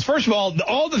questions. First of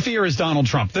all the fear is Donald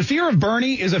Trump. The fear of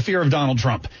Bernie is a fear of Donald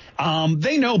Trump.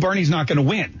 They know Bernie's not going to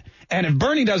win. And if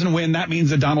Bernie doesn't win, that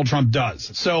means that Donald Trump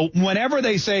does. So whenever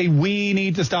they say we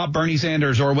need to stop Bernie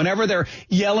Sanders, or whenever they're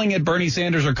yelling at Bernie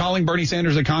Sanders or calling Bernie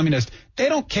Sanders a communist, they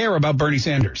don't care about Bernie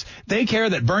Sanders. They care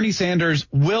that Bernie Sanders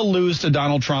will lose to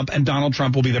Donald Trump and Donald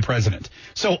Trump will be the president.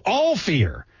 So all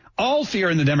fear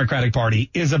in the Democratic Party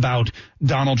is about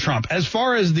Donald Trump. As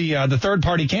far as the third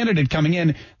party candidate coming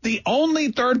in, the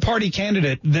only third party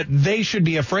candidate that they should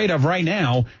be afraid of right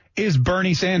now is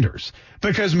Bernie Sanders,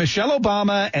 because Michelle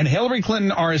Obama and Hillary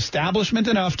Clinton are establishment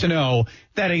enough to know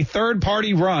that a third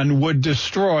party run would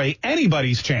destroy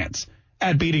anybody's chance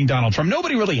at beating Donald Trump.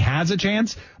 Nobody really has a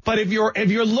chance, but if you're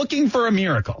looking for a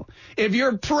miracle, if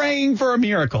you're praying for a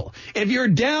miracle, if you're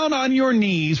down on your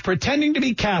knees pretending to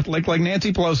be Catholic like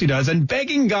Nancy Pelosi does and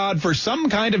begging God for some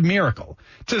kind of miracle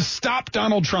to stop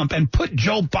Donald Trump and put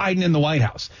Joe Biden in the White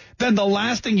House, then the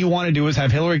last thing you want to do is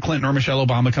have Hillary Clinton or Michelle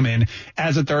Obama come in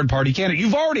as a third party candidate.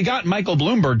 You've already got Michael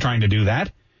Bloomberg trying to do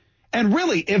that. And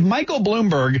really, if Michael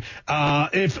Bloomberg,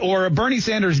 or Bernie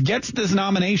Sanders gets this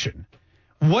nomination,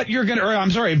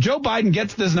 if Joe Biden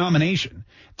gets this nomination,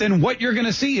 then what you're going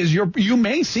to see is you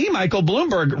may see Michael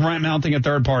Bloomberg mounting a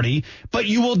third party, but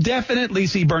you will definitely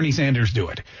see Bernie Sanders do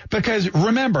it. Because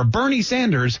remember, Bernie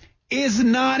Sanders is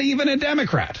not even a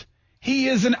Democrat. He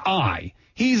is an I.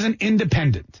 He's an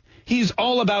independent. He's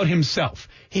all about himself.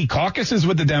 He caucuses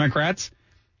with the Democrats,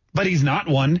 but he's not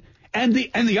one. And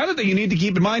the other thing you need to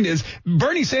keep in mind is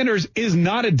Bernie Sanders is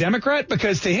not a Democrat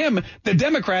because to him, the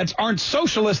Democrats aren't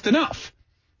socialist enough.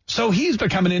 So he's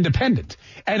become an independent.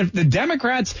 And if the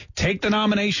Democrats take the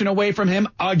nomination away from him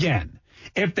again,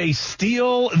 if they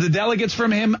steal the delegates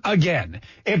from him again,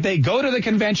 if they go to the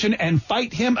convention and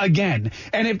fight him again,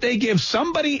 and if they give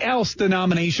somebody else the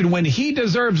nomination when he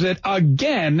deserves it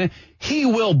again, he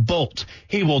will bolt.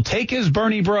 He will take his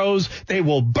Bernie bros. They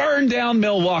will burn down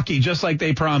Milwaukee just like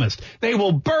they promised. They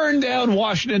will burn down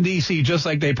Washington, D.C. just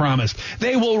like they promised.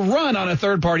 They will run on a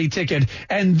third-party ticket,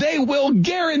 and they will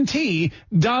guarantee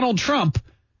Donald Trump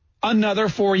another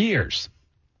 4 years.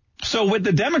 So with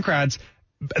the Democrats,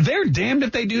 they're damned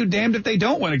if they do, damned if they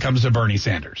don't when it comes to Bernie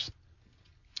Sanders.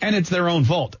 And it's their own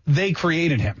fault. They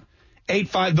created him.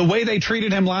 8-5, the way they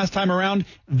treated him last time around,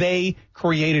 they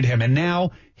created him. And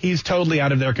now he's totally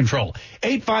out of their control.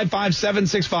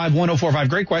 855-765-1045.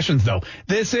 Great questions, though.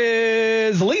 This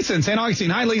is Lisa in St. Augustine.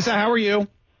 Hi, Lisa. How are you?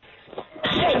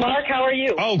 Hey, Mark. How are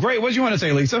you? Oh, great. What did you want to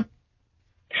say, Lisa?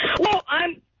 Well,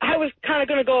 I was kind of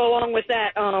going to go along with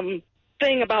that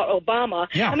thing about Obama.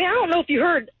 Yeah. I mean, I don't know if you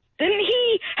heard. Didn't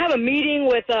he have a meeting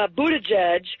with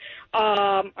Buttigieg?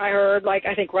 I heard,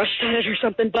 I think Rush said it or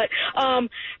something. But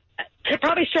they're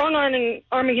probably strong-arming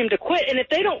him to quit. And if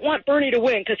they don't want Bernie to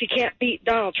win because he can't beat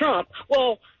Donald Trump,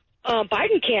 well,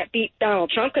 Biden can't beat Donald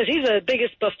Trump because he's the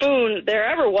biggest buffoon there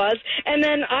ever was. And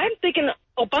then I'm thinking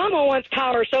Obama wants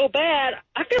power so bad,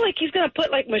 I feel like he's going to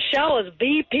put, Michelle as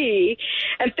VP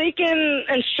and thinking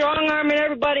and strong-arming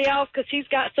everybody else because he's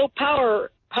got so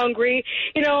power-hungry,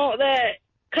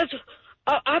 because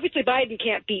obviously Biden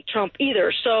can't beat Trump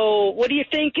either. So what do you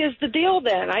think is the deal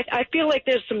then? I feel like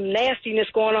there's some nastiness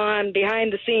going on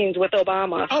behind the scenes with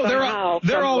Obama. Oh,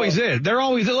 there always is. There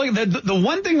always is. Look, the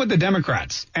one thing with the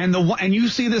Democrats, and you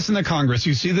see this in the Congress,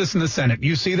 you see this in the Senate,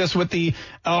 you see this with the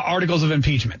articles of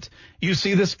impeachment, you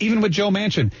see this even with Joe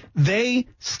Manchin. They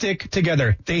stick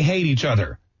together. They hate each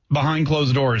other behind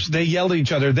closed doors. They yell at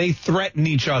each other. They threaten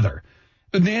each other.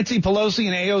 But Nancy Pelosi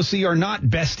and AOC are not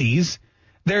besties.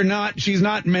 She's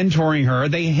not mentoring her.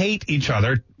 They hate each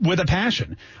other with a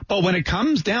passion. But when it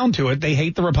comes down to it, they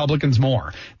hate the Republicans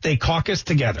more. They caucus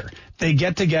together. They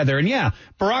get together. And yeah,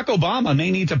 Barack Obama may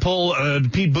need to pull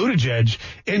Pete Buttigieg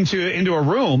into a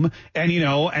room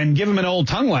and give him an old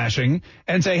tongue lashing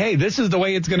and say, hey, this is the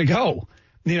way it's going to go.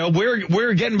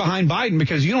 We're getting behind Biden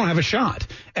because you don't have a shot.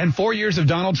 And 4 years of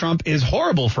Donald Trump is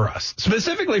horrible for us,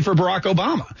 specifically for Barack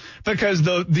Obama, because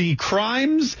the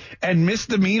crimes and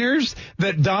misdemeanors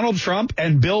that Donald Trump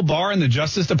and Bill Barr and the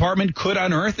Justice Department could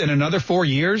unearth in another 4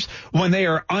 years when they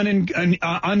are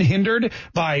unhindered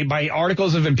by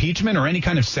articles of impeachment or any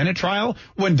kind of Senate trial,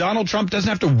 when Donald Trump doesn't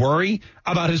have to worry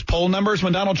about his poll numbers,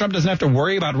 when Donald Trump doesn't have to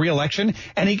worry about re-election,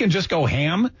 and he can just go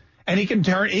ham. And he can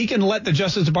let the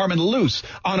Justice Department loose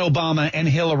on Obama and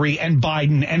Hillary and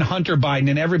Biden and Hunter Biden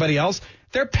and everybody else.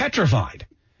 They're petrified.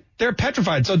 They're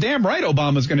petrified. So damn right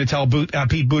Obama's going to tell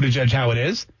Pete Buttigieg how it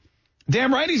is.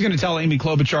 Damn right he's going to tell Amy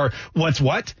Klobuchar what's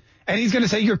what. And he's going to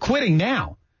say, you're quitting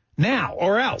now,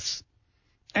 or else.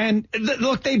 And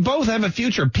look, they both have a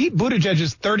future. Pete Buttigieg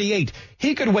is 38.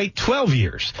 He could wait 12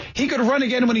 years. He could run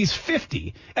again when he's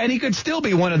 50. And he could still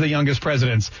be one of the youngest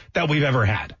presidents that we've ever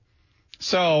had.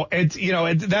 So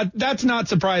that's not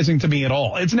surprising to me at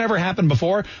all. It's never happened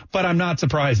before, but I'm not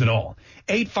surprised at all.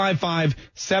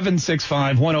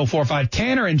 855-765-1045.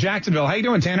 Tanner in Jacksonville. How you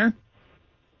doing, Tanner?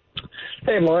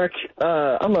 Hey, Mark.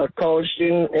 I'm a college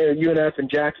student at UNF in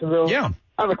Jacksonville. Yeah.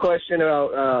 I have a question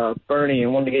about Bernie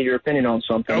and wanted to get your opinion on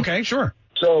something. Okay, sure.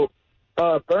 So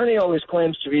Bernie always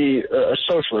claims to be a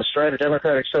socialist, right? A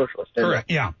democratic socialist.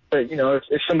 Correct, yeah. But,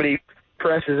 if somebody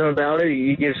presses him about it,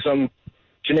 he gives some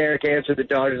generic answer that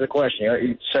dodges the question.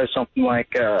 He says something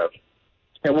like, well,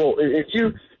 if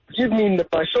you mean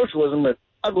that by socialism that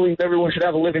I believe everyone should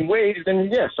have a living wage, then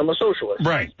yes, I'm a socialist.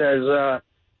 Right. He says,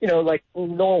 like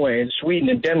Norway and Sweden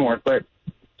and Denmark, but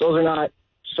those are not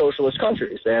socialist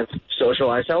countries. They have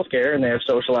socialized healthcare and they have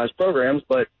socialized programs,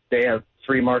 but they have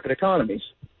free market economies.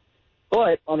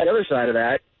 But on the other side of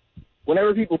that,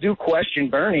 whenever people do question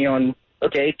Bernie on,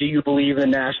 okay, do you believe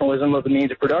in nationalism of the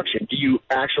means of production? Do you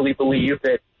actually believe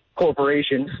that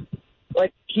corporations,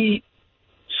 he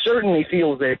certainly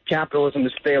feels that capitalism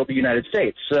has failed the United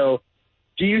States. So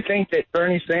do you think that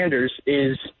Bernie Sanders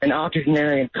is an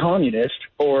octogenarian communist,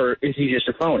 or is he just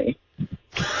a phony?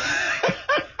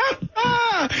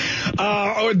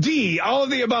 Or D, all of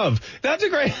the above. That's a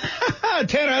great,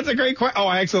 Tanner, that's a great question. Oh,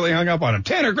 I accidentally hung up on him.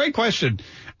 Tanner, great question.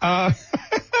 Here's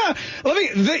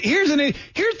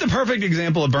the perfect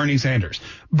example of Bernie Sanders.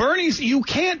 You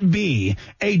can't be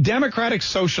a democratic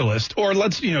socialist, or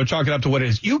let's, chalk it up to what it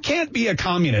is. You can't be a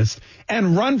communist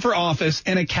and run for office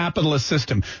in a capitalist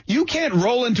system. You can't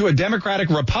roll into a democratic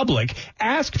republic,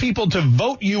 ask people to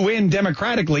vote you in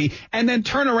democratically, and then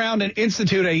turn around and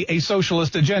institute a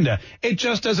socialist agenda. It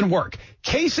just doesn't work.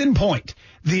 Case in point.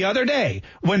 The other day,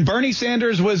 when Bernie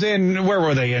Sanders was in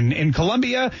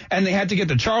Columbia, and they had to get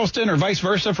to Charleston or vice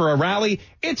versa for a rally,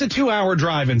 it's a 2-hour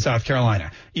drive in South Carolina.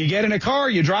 You get in a car,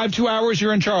 you drive 2 hours,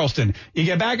 you're in Charleston. You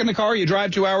get back in the car, you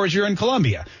drive 2 hours, you're in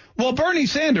Columbia. Well, Bernie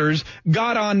Sanders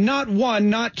got on not one,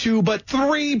 not two, but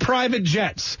 3 private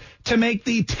jets to make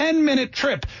the 10-minute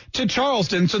trip to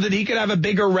Charleston so that he could have a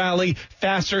bigger rally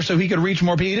faster so he could reach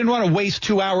more people. He didn't want to waste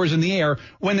 2 hours in the air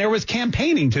when there was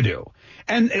campaigning to do.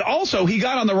 And also, he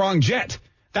got on the wrong jet.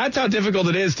 That's how difficult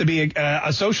it is to be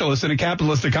a socialist in a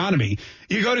capitalist economy.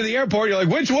 You go to the airport, you're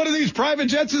like, which one of these private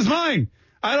jets is mine?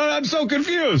 I'm so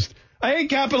confused. I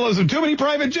hate capitalism. Too many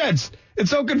private jets. It's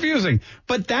so confusing.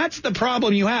 But that's the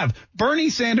problem you have. Bernie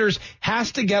Sanders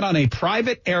has to get on a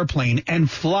private airplane and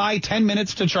fly 10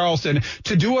 minutes to Charleston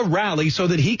to do a rally so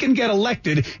that he can get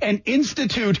elected and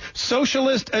institute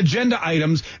socialist agenda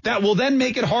items that will then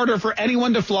make it harder for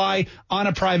anyone to fly on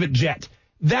a private jet.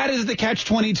 That is the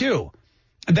catch-22.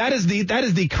 That is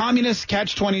the communist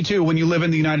catch-22 when you live in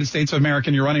the United States of America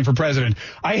and you're running for president.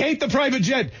 I hate the private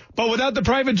jet, but without the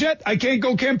private jet, I can't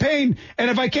go campaign. And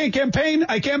if I can't campaign,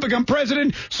 I can't become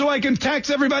president, so I can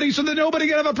tax everybody so that nobody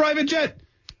can have a private jet.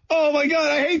 Oh, my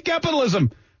God, I hate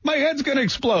capitalism. My head's going to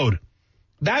explode.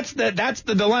 That's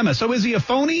the dilemma. So is he a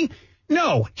phony?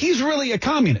 No, he's really a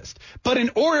communist. But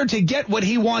in order to get what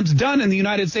he wants done in the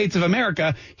United States of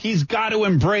America, he's got to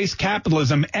embrace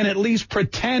capitalism and at least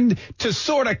pretend to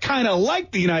sort of kind of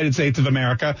like the United States of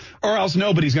America, or else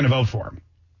nobody's going to vote for him.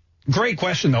 Great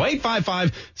question, though.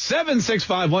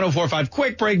 855-765-1045.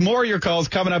 Quick break. More of your calls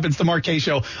coming up. It's the Mark Kaye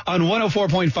Show on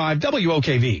 104.5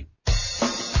 WOKV.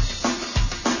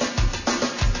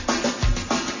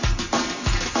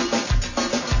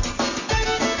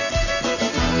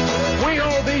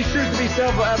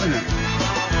 Self-evident.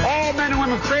 All men and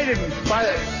women created by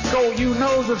you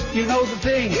know the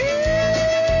thing.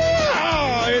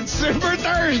 Oh, it's Super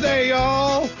Thursday,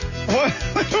 y'all.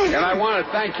 And I want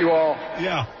to thank you all.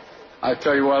 Yeah. I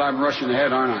tell you what, I'm rushing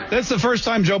ahead, aren't I? That's the first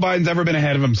time Joe Biden's ever been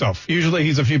ahead of himself. Usually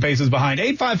he's a few paces behind.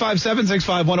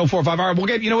 855-765-1045. All right,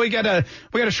 we got a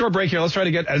short break here. Let's try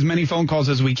to get as many phone calls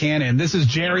as we can in. This is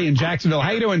Jerry in Jacksonville.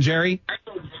 How you doing, Jerry?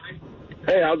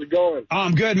 Hey, how's it going? Oh,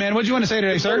 I'm good, man. What do you want to say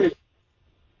today, sir?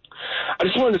 I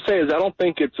just wanted to say is I don't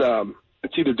think it's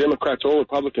either Democrats or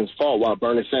Republicans' fault while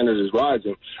Bernie Sanders is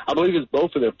rising. I believe it's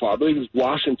both of their fault. I believe it's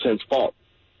Washington's fault.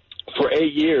 For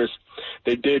 8 years,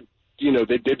 they did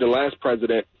the last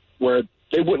president where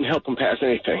they wouldn't help him pass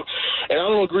anything. And I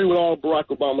don't agree with all Barack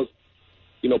Obama's,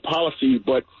 policies,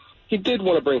 but he did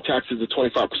want to bring taxes to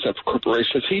 25% for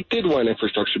corporations. He did want an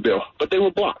infrastructure bill, but they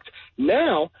were blocked.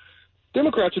 Now,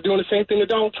 Democrats are doing the same thing to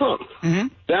Donald Trump. Mm-hmm.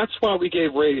 That's why we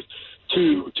gave raise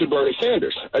to Bernie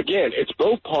Sanders. Again, it's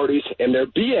both parties and their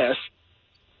BS.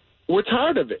 We're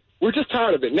tired of it. We're just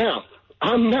tired of it. Now,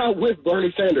 I'm not with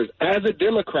Bernie Sanders. As a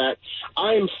Democrat,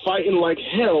 I am fighting like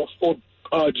hell for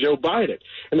Joe Biden.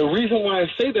 And the reason why I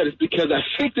say that is because I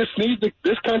think this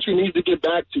country needs to get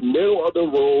back to middle of the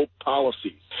road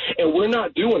policies. And we're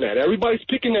not doing that. Everybody's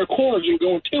picking their corners and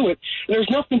going to it, and there's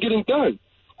nothing getting done.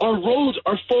 Our roads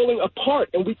are falling apart,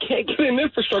 and we can't get an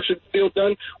infrastructure deal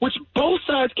done, which both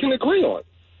sides can agree on.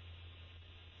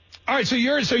 All right, so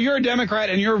you're a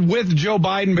Democrat, and you're with Joe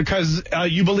Biden because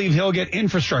you believe he'll get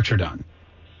infrastructure done.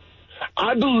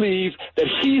 I believe that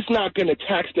he's not going to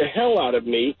tax the hell out of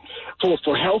me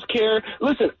for health care.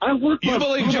 Listen, I work. You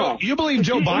believe Joe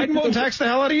Biden won't tax the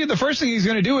hell out of you? The first thing he's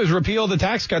going to do is repeal the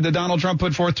tax cut that Donald Trump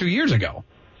put forth 2 years ago.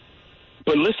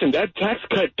 But listen, that tax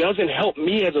cut doesn't help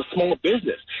me as a small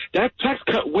business. That tax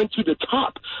cut went to the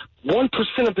top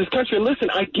 1% of this country. And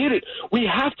listen, I get it. We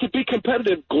have to be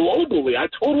competitive globally. I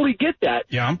totally get that.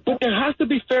 Yeah. But there has to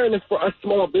be fairness for us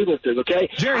small businesses, okay?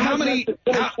 Jerry, how many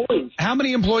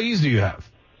employees do you have?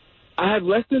 I have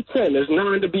less than 10. There's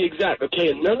 9 to be exact, okay?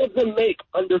 And none of them make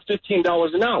under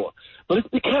 $15 an hour. But it's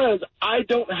because I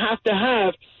don't have to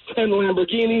have 10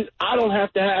 Lamborghinis. I don't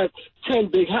have to have 10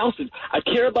 big houses. I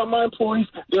care about my employees.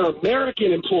 They're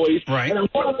American employees. Right. And I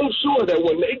want to make sure that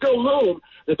when they go home,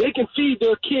 that they can feed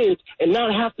their kids and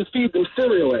not have to feed them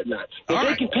cereal at night. That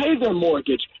they can pay their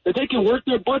mortgage. That they can work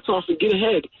their butts off and get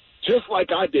ahead just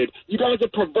like I did. You guys are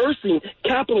perversing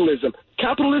capitalism.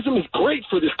 Capitalism is great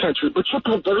for this country, but you're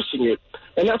perversing it.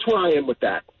 And that's where I am with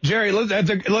that. Jerry,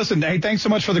 listen, hey, thanks so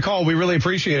much for the call. We really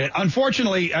appreciate it.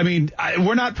 Unfortunately,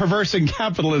 we're not perversing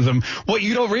capitalism. What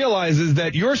you don't realize is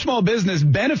that your small business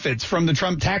benefits from the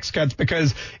Trump tax cuts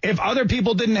because if other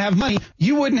people didn't have money,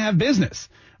 you wouldn't have business.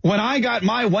 When I got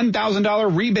my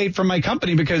 $1,000 rebate from my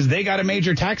company because they got a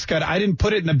major tax cut, I didn't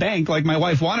put it in a bank like my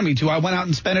wife wanted me to. I went out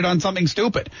and spent it on something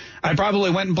stupid. I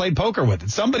probably went and played poker with it.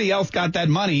 Somebody else got that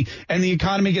money and the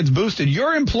economy gets boosted.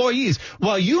 Your employees,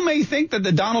 while you may think that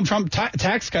the Donald Trump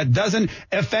tax cut doesn't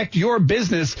affect your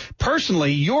business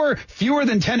personally, you're fewer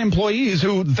than 10 employees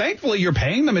who thankfully you're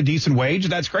paying them a decent wage.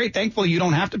 That's great. Thankfully you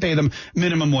don't have to pay them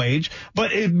minimum wage. But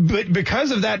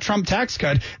because of that Trump tax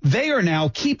cut, they are now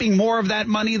keeping more of that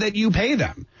money that you pay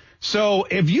them. So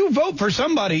if you vote for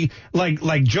somebody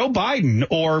like Joe Biden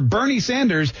or Bernie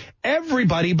Sanders,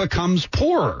 everybody becomes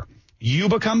poorer. You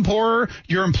become poorer,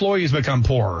 your employees become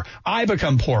poorer, I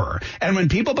become poorer. And when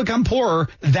people become poorer,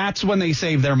 that's when they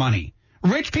save their money.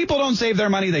 Rich people don't save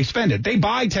their money, they spend it. They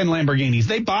buy 10 Lamborghinis,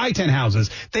 they buy 10 houses.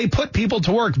 They put people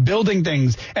to work building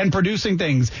things and producing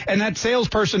things. And that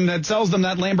salesperson that sells them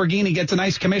that Lamborghini gets a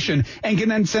nice commission and can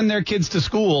then send their kids to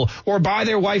school or buy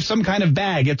their wife some kind of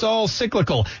bag. It's all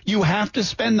cyclical. You have to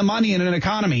spend the money in an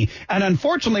economy. And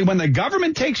unfortunately, when the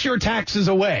government takes your taxes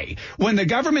away, when the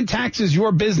government taxes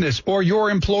your business or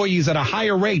your employees at a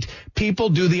higher rate, people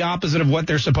do the opposite of what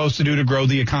they're supposed to do to grow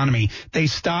the economy. They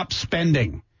stop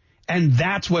spending. And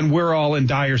that's when we're all in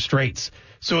dire straits.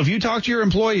 So if you talk to your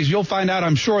employees, you'll find out,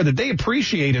 I'm sure, that they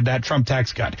appreciated that Trump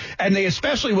tax cut. And they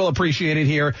especially will appreciate it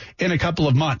here in a couple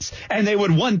of months. And they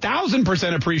would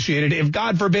 1,000% appreciate it if,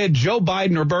 God forbid, Joe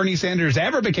Biden or Bernie Sanders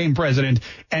ever became president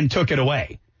and took it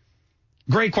away.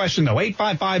 Great question, though.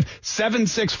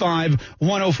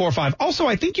 855-765-1045. Also,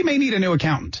 I think you may need a new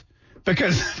accountant.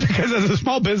 Because as a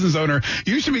small business owner,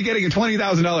 you should be getting a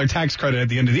 $20,000 tax credit at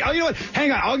the end of the... Oh, you know what?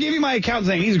 Hang on. I'll give you my accountant's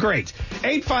name. He's great.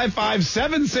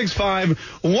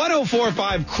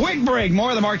 855-765-1045. Quick break. More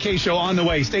of the Mark Kaye Show on the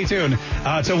way. Stay tuned to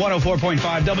 104.5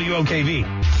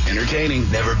 WOKV.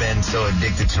 Entertaining. Never been so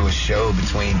addicted to a show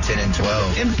between 10 and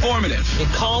 12. Informative. You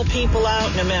call people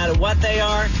out no matter what they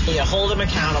are, and you hold them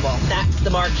accountable. That's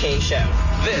the Mark Kaye Show.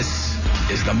 This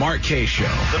is the Mark Kaye Show.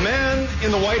 The man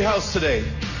in the White House today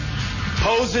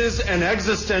poses an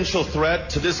existential threat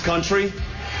to this country,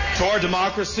 to our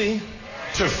democracy,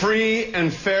 to free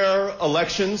and fair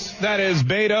elections. That is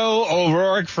Beto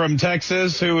O'Rourke from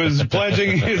Texas, who is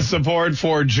pledging his support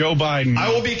for Joe Biden.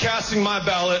 I will be casting my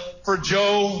ballot for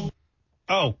Joe.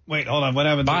 Oh, wait, hold on. What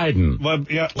happened? Biden.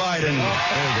 Yeah. Biden.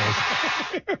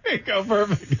 There you go.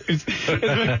 Perfect.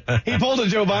 He pulled a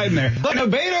Joe Biden there. But no,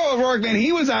 Beto O'Rourke, man,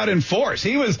 he was out in force.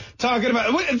 He was talking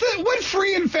about what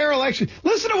free and fair election.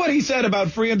 Listen to what he said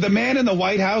about the man in the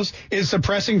White House is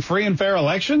suppressing free and fair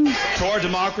elections. To our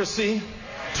democracy,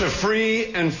 to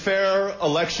free and fair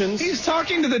elections. He's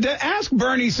talking to ask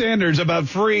Bernie Sanders about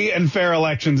free and fair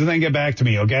elections and then get back to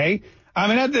me, okay? I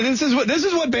mean, this is what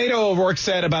Beto O'Rourke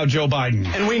said about Joe Biden.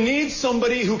 And we need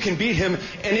somebody who can beat him.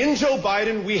 And in Joe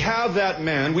Biden, we have that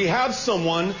man. We have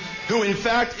someone who, in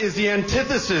fact, is the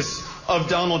antithesis of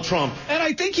Donald Trump. And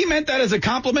I think he meant that as a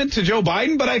compliment to Joe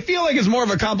Biden, but I feel like it's more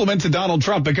of a compliment to Donald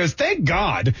Trump because thank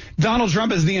God Donald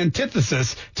Trump is the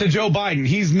antithesis to Joe Biden.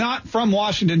 He's not from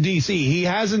Washington, D.C. He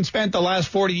hasn't spent the last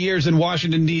 40 years in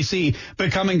Washington, D.C.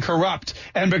 becoming corrupt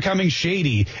and becoming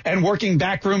shady and working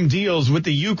backroom deals with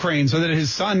the Ukraine so that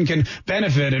his son can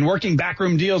benefit and working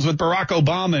backroom deals with Barack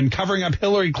Obama and covering up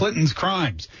Hillary Clinton's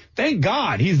crimes. Thank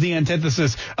God he's the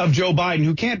antithesis of Joe Biden,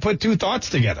 who can't put two thoughts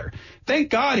together. Thank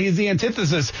God he's the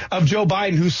antithesis of Joe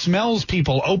Biden, who smells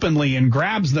people openly and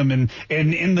grabs them in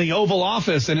the Oval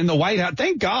Office and in the White House.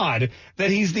 Thank God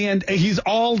that he's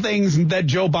all things that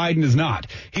Joe Biden is not.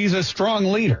 He's a strong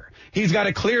leader. He's got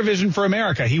a clear vision for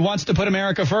America. He wants to put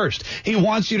America first. He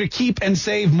wants you to keep and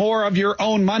save more of your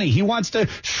own money. He wants to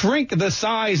shrink the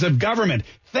size of government.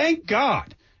 Thank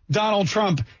God Donald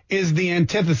Trump is the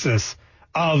antithesis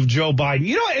of Joe Biden.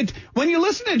 You know, when you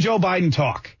listen to Joe Biden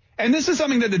talk, and this is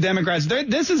something that the Democrats,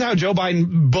 this is how Joe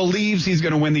Biden believes he's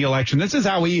going to win the election. This is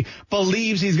how he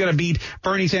believes he's going to beat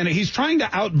Bernie Sanders. He's trying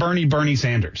to out-Bernie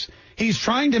Sanders. He's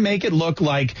trying to make it look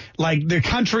like the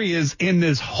country is in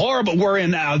this horrible, we're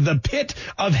in the pit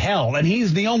of hell, and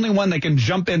he's the only one that can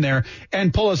jump in there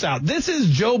and pull us out. This is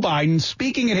Joe Biden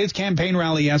speaking at his campaign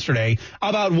rally yesterday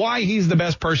about why he's the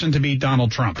best person to beat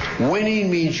Donald Trump. Winning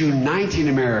means uniting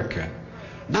America,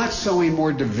 not sowing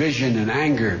more division and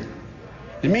anger.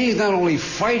 It means not only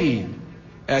fighting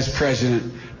as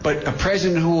president, but a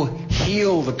president who will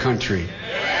heal the country.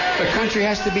 The country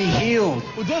has to be healed.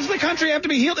 Well, does the country have to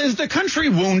be healed? Is the country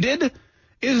wounded?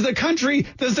 Does the country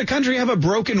have a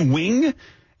broken wing?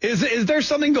 Is there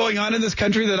something going on in this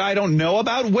country that I don't know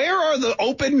about? Where are the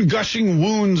open, gushing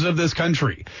wounds of this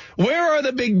country? Where are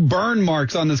the big burn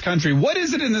marks on this country? What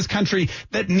is it in this country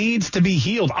that needs to be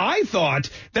healed? I thought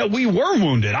that we were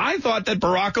wounded. I thought that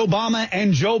Barack Obama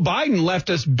and Joe Biden left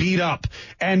us beat up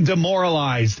and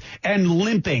demoralized and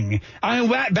limping.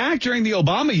 Back during the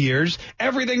Obama years,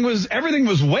 everything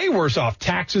was way worse off.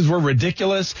 Taxes were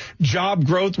ridiculous. Job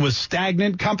growth was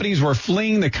stagnant. Companies were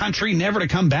fleeing the country, never to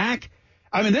come back.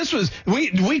 I mean,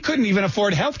 we couldn't even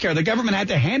afford health care. The government had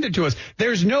to hand it to us.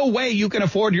 There's no way you can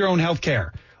afford your own health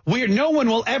care.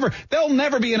 There'll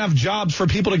never be enough jobs for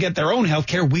people to get their own health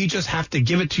care. We just have to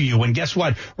give it to you. And guess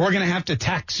what? We're going to have to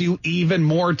tax you even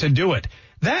more to do it.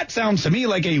 That sounds to me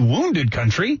like a wounded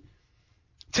country.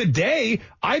 Today,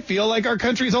 I feel like our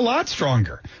country's a lot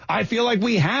stronger. I feel like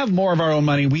we have more of our own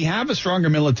money. We have a stronger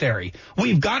military.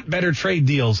 We've got better trade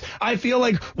deals. I feel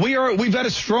like we've got a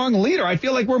strong leader. I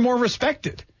feel like we're more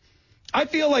respected. I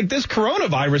feel like this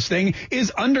coronavirus thing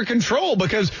is under control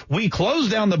because we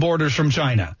closed down the borders from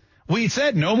China. We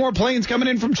said no more planes coming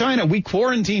in from China. We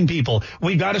quarantine people.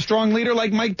 We got a strong leader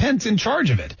like Mike Pence in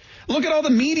charge of it. Look at all the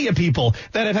media people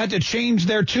that have had to change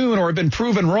their tune or have been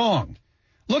proven wrong.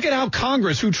 Look at how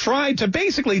Congress, who tried to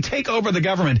basically take over the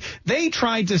government, they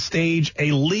tried to stage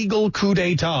a legal coup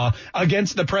d'etat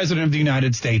against the president of the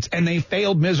United States, and they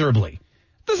failed miserably.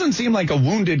 Doesn't seem like a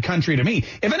wounded country to me.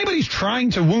 If anyone's trying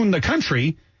to wound the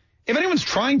country,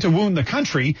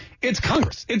 it's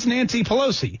Congress. It's Nancy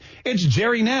Pelosi. It's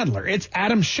Jerry Nadler. It's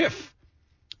Adam Schiff.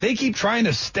 They keep trying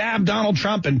to stab Donald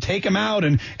Trump and take him out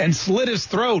and slit his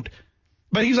throat.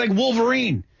 But he's like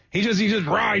Wolverine. He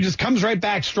just comes right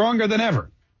back stronger than ever.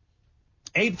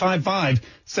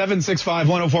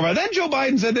 855-765-1045. Then Joe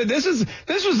Biden said that this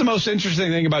was the most interesting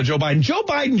thing about Joe Biden. Joe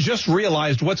Biden just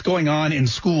realized what's going on in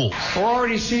schools. We're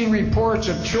already seeing reports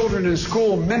of children in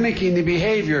school mimicking the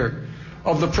behavior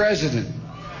of the president.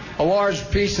 A large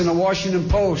piece in the Washington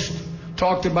Post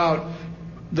talked about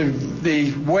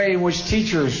the way in which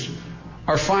teachers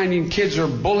are finding kids are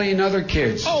bullying other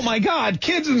kids. Oh, my God.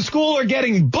 Kids in school are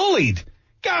getting bullied.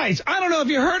 Guys, I don't know if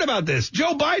you heard about this.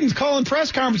 Joe Biden's calling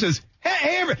press conferences.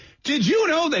 Hey, did you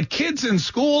know that kids in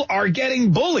school are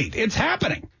getting bullied? It's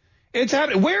happening. It's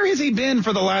happening. Where has he been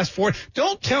for the last 4?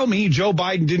 Don't tell me Joe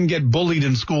Biden didn't get bullied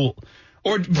in school.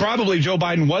 Or probably Joe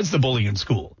Biden was the bully in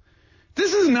school.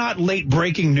 This is not late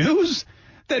breaking news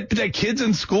that kids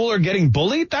in school are getting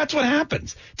bullied. That's what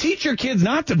happens. Teach your kids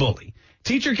not to bully.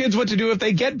 Teach your kids what to do if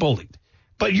they get bullied.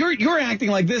 But you're acting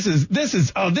like this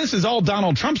is all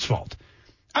Donald Trump's fault.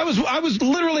 I was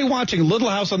literally watching Little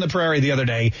House on the Prairie the other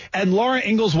day, and Laura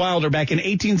Ingalls Wilder back in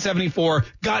 1874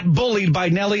 got bullied by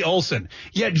Nellie Olson.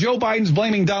 Yet Joe Biden's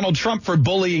blaming Donald Trump for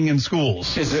bullying in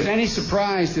schools. Is it any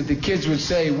surprise that the kids would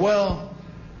say, well,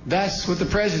 that's what the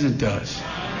president does?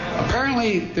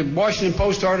 Apparently, the Washington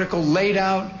Post article laid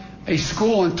out a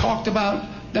school and talked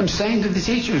about them saying to the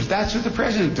teachers, that's what the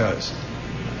president does.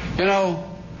 You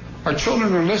know, our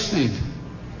children are listening.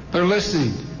 They're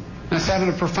listening. That's having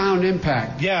a profound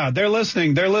impact. Yeah, they're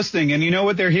listening. And you know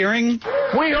what they're hearing?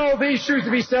 We hold these truths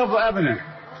to be self-evident.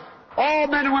 All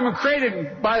men and women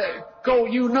created by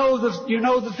you know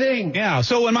the thing. Yeah,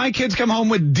 so when my kids come home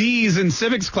with D's in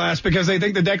civics class because they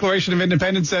think the Declaration of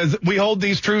Independence says we hold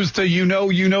these truths to you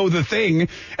know the thing,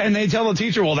 and they tell the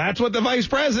teacher, well, that's what the vice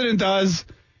president does.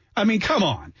 I mean, come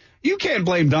on. You can't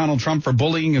blame Donald Trump for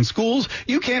bullying in schools.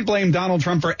 You can't blame Donald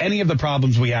Trump for any of the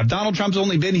problems we have. Donald Trump's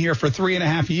only been here for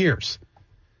 3.5 years.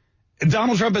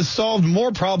 Donald Trump has solved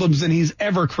more problems than he's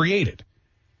ever created.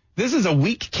 This is a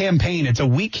weak campaign. It's a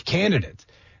weak candidate.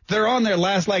 They're on their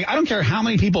last leg. I don't care how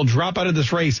many people drop out of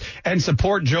this race and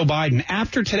support Joe Biden.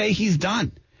 After today, he's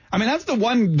done. I mean, that's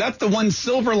the one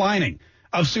silver lining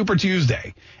of Super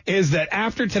Tuesday is that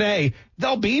after today,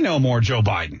 there'll be no more Joe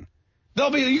Biden.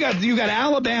 You got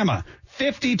Alabama,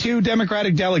 52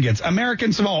 Democratic delegates,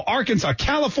 American Samoa, Arkansas,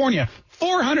 California,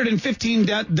 415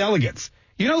 delegates.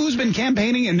 You know who's been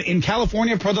campaigning in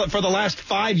California for the last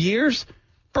 5 years?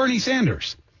 Bernie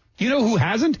Sanders. You know who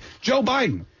hasn't? Joe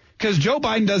Biden. Because Joe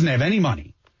Biden doesn't have any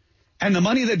money. And the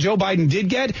money that Joe Biden did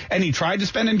get, and he tried to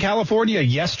spend in California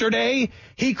yesterday,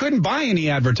 he couldn't buy any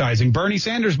advertising. Bernie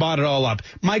Sanders bought it all up.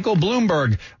 Michael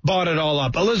Bloomberg bought it all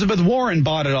up. Elizabeth Warren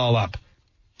bought it all up.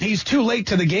 He's too late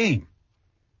to the game.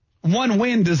 One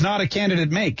win does not a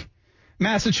candidate make.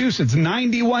 Massachusetts,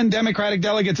 91 Democratic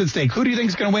delegates at stake. Who do you think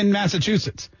is going to win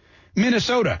Massachusetts?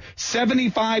 Minnesota,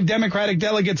 75 Democratic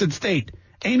delegates at stake.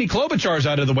 Amy Klobuchar's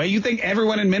out of the way. You think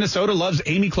everyone in Minnesota loves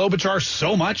Amy Klobuchar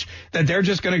so much that they're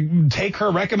just going to take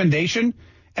her recommendation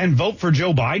and vote for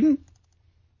Joe Biden?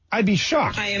 I'd be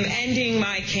shocked. I am ending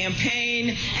my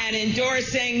campaign and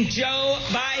endorsing Joe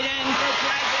Biden for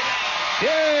president.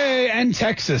 Yay! And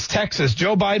Texas.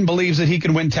 Joe Biden believes that he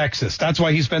can win Texas. That's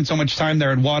why he spent so much time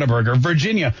there in Whataburger.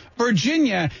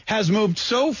 Virginia has moved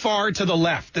so far to the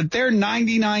left that their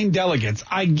 99 delegates,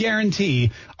 I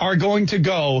guarantee, are going to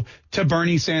go to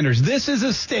Bernie Sanders. This is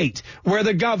a state where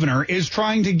the governor is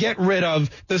trying to get rid of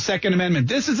the Second Amendment.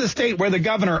 This is a state where the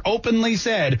governor openly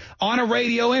said on a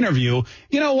radio interview,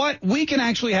 you know what? We can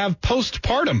actually have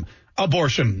postpartum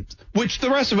abortion, which the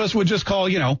rest of us would just call,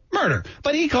 murder.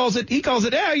 But he calls it, you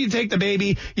take the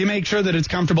baby, you make sure that it's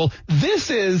comfortable. This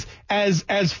is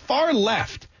as far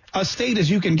left a state as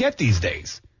you can get these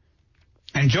days.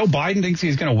 And Joe Biden thinks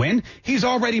he's going to win. He's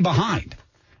already behind.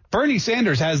 Bernie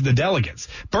Sanders has the delegates.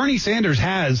 Bernie Sanders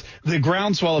has the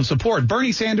groundswell of support.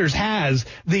 Bernie Sanders has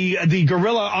the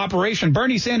guerrilla operation.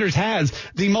 Bernie Sanders has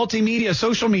the multimedia,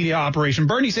 social media operation.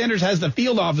 Bernie Sanders has the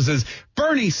field offices.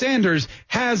 Bernie Sanders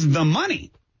has the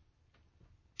money.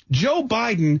 Joe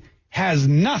Biden has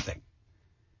nothing.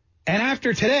 And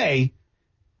after today,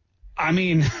 I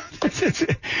mean,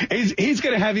 he's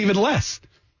going to have even less.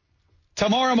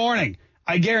 Tomorrow morning,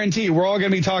 I guarantee we're all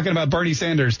going to be talking about Bernie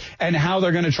Sanders and how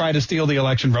they're going to try to steal the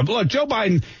election from. Look, Joe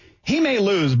Biden, he may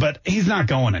lose, but he's not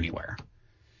going anywhere.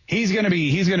 He's going to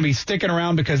be sticking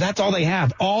around because that's all they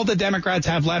have. All the Democrats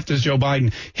have left is Joe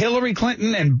Biden. Hillary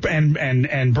Clinton and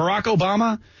Barack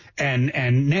Obama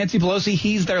and Nancy Pelosi,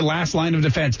 he's their last line of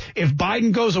defense. If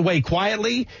Biden goes away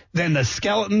quietly, then the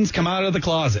skeletons come out of the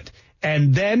closet.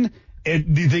 And then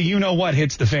the you-know-what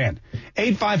hits the fan.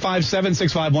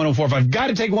 855-765-1045. Got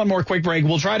to take one more quick break.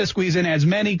 We'll try to squeeze in as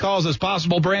many calls as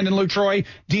possible. Brandon, Luke, Troy,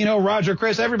 Dino, Roger,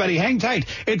 Chris, everybody, hang tight.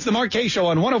 It's the Mark Kaye Show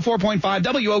on 104.5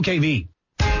 WOKV.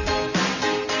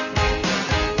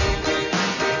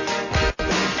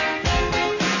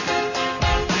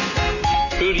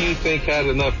 Who do you think had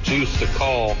enough juice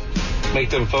to make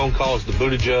them phone calls to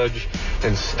Buttigieg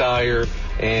and Steyer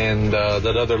and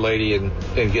that other lady and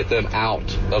get them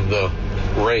out of the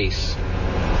race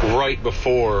right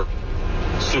before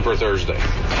Super Thursday?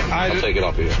 I'll take it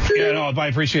off of you. Yeah, no, I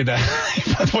appreciate that.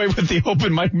 By the way, with the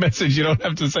open mic message, you don't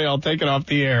have to say I'll take it off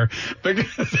the air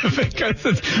because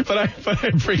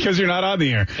you're not on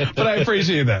the air. But I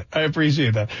appreciate that.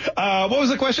 What was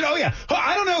the question? Oh yeah,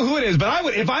 I don't know who it is, but I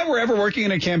would, if I were ever working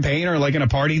in a campaign or like in a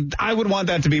party, I would want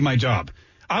that to be my job.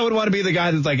 I would want to be the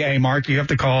guy that's like, hey, Mark, you have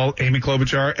to call Amy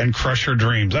Klobuchar and crush her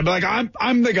dreams. I'd be like,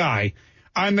 I'm the guy.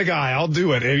 I'll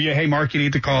do it. Hey, Mark, you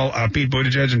need to call Pete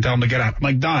Buttigieg and tell him to get out. I'm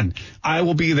like, done. I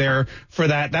will be there for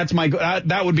that. That's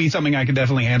that would be something I could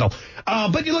definitely handle.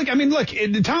 But look, Tom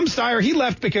Steyer, he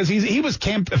left because he was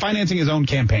financing his own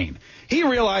campaign. He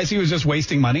realized he was just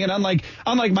wasting money. And unlike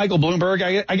Michael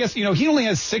Bloomberg, I guess, he only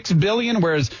has $6 billion,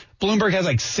 whereas Bloomberg has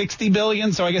like $60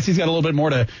 billion. So I guess he's got a little bit more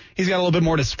to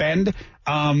spend.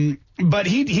 But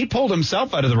he pulled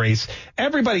himself out of the race.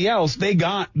 Everybody else, they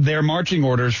got their marching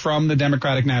orders from the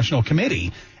Democratic National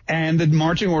Committee. And the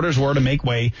marching orders were to make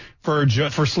way for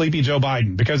sleepy Joe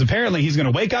Biden, because apparently he's going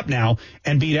to wake up now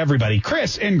and beat everybody.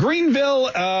 Chris in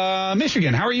Greenville,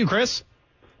 Michigan. How are you, Chris?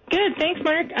 Good, thanks,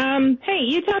 Mark. Hey,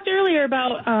 you talked earlier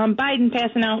about Biden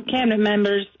passing out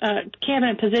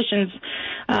cabinet positions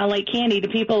like candy to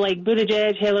people like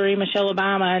Buttigieg, Hillary, Michelle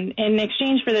Obama, in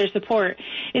exchange for their support.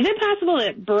 Is it possible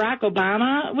that Barack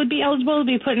Obama would be eligible to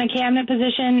be put in a cabinet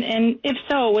position? And if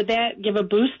so, would that give a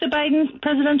boost to Biden's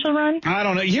presidential run? I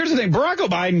don't know. Here's the thing. Barack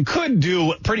Obama could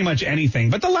do pretty much anything.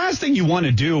 But the last thing you want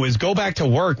to do is go back to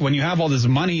work when you have all this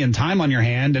money and time on your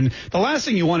hand. And the last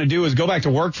thing you want to do is go back to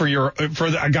work for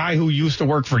a guy who used to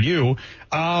work for you.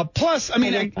 Plus, I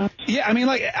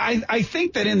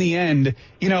think that in the end,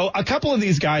 a couple of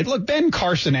these guys, look, Ben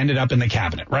Carson ended up in the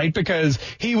cabinet, right? Because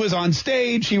he was on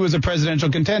stage. He was a presidential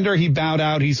contender. He bowed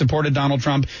out. He supported Donald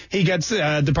Trump. He gets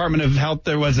Department of Health,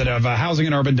 of Housing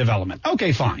and Urban Development.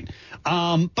 Okay, fine.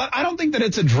 But I don't think that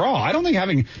it's a draw. I don't think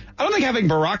having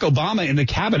Barack Obama in the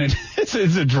cabinet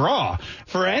is a draw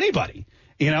for anybody.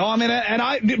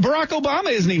 Barack Obama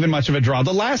isn't even much of a draw.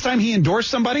 The last time he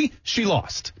endorsed somebody, she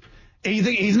lost.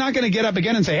 He's not going to get up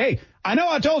again and say, hey, I know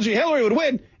I told you Hillary would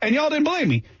win and y'all didn't believe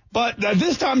me, but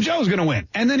this time Joe's going to win.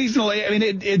 And then he's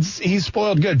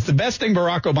spoiled goods. The best thing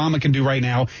Barack Obama can do right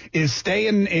now is stay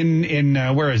in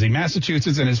where is he?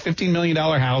 Massachusetts, in his $15 million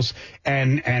house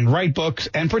and write books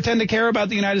and pretend to care about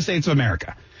the United States of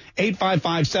America.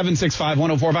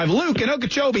 855-765-1045. Luke in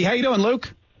Okeechobee. How you doing,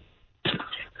 Luke?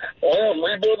 Well, I'm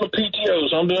rebuilding the PTO,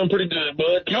 so I'm doing pretty good,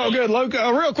 bud. Oh, good. Luke,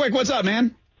 real quick, what's up,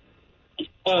 man?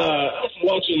 I was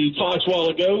watching Fox a while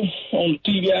ago on the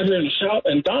TV out here in the shop,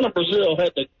 and Donna Brazile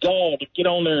had the gall to get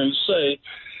on there and say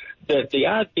that the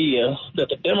idea that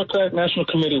the Democratic National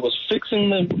Committee was fixing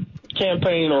the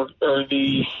campaign or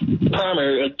the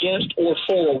primary against or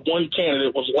for one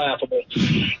candidate was laughable.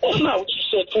 That's not what you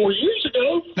said 4 years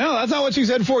ago. No, that's not what she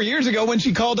said 4 years ago when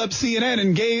she called up CNN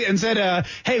and said,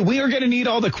 hey, we are going to need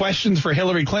all the questions for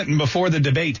Hillary Clinton before the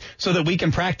debate so that we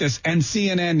can practice, and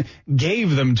CNN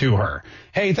gave them to her.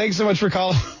 Hey, thanks so much for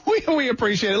calling. We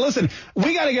appreciate it. Listen,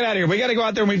 we got to get out of here. We got to go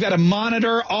out there and we've got to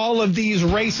monitor all of these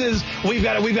races.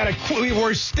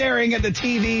 We're staring at the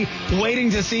TV,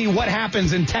 waiting to see what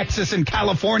happens in Texas and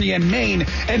California and Maine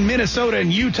and Minnesota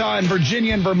and Utah and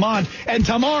Virginia and Vermont. And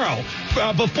tomorrow,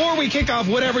 before we kick off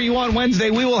Whatever You Want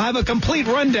Wednesday, we will have a complete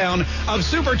rundown of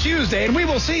Super Tuesday, and we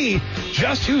will see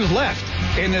just who's left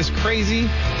in this crazy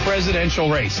presidential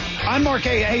race. I'm Mark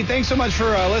Hay. Hey, thanks so much for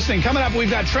listening. Coming up, we've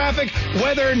got traffic,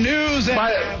 weather, news, and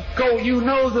you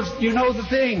know the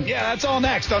thing. Yeah, that's all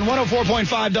next on 104.5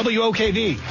 WOKV.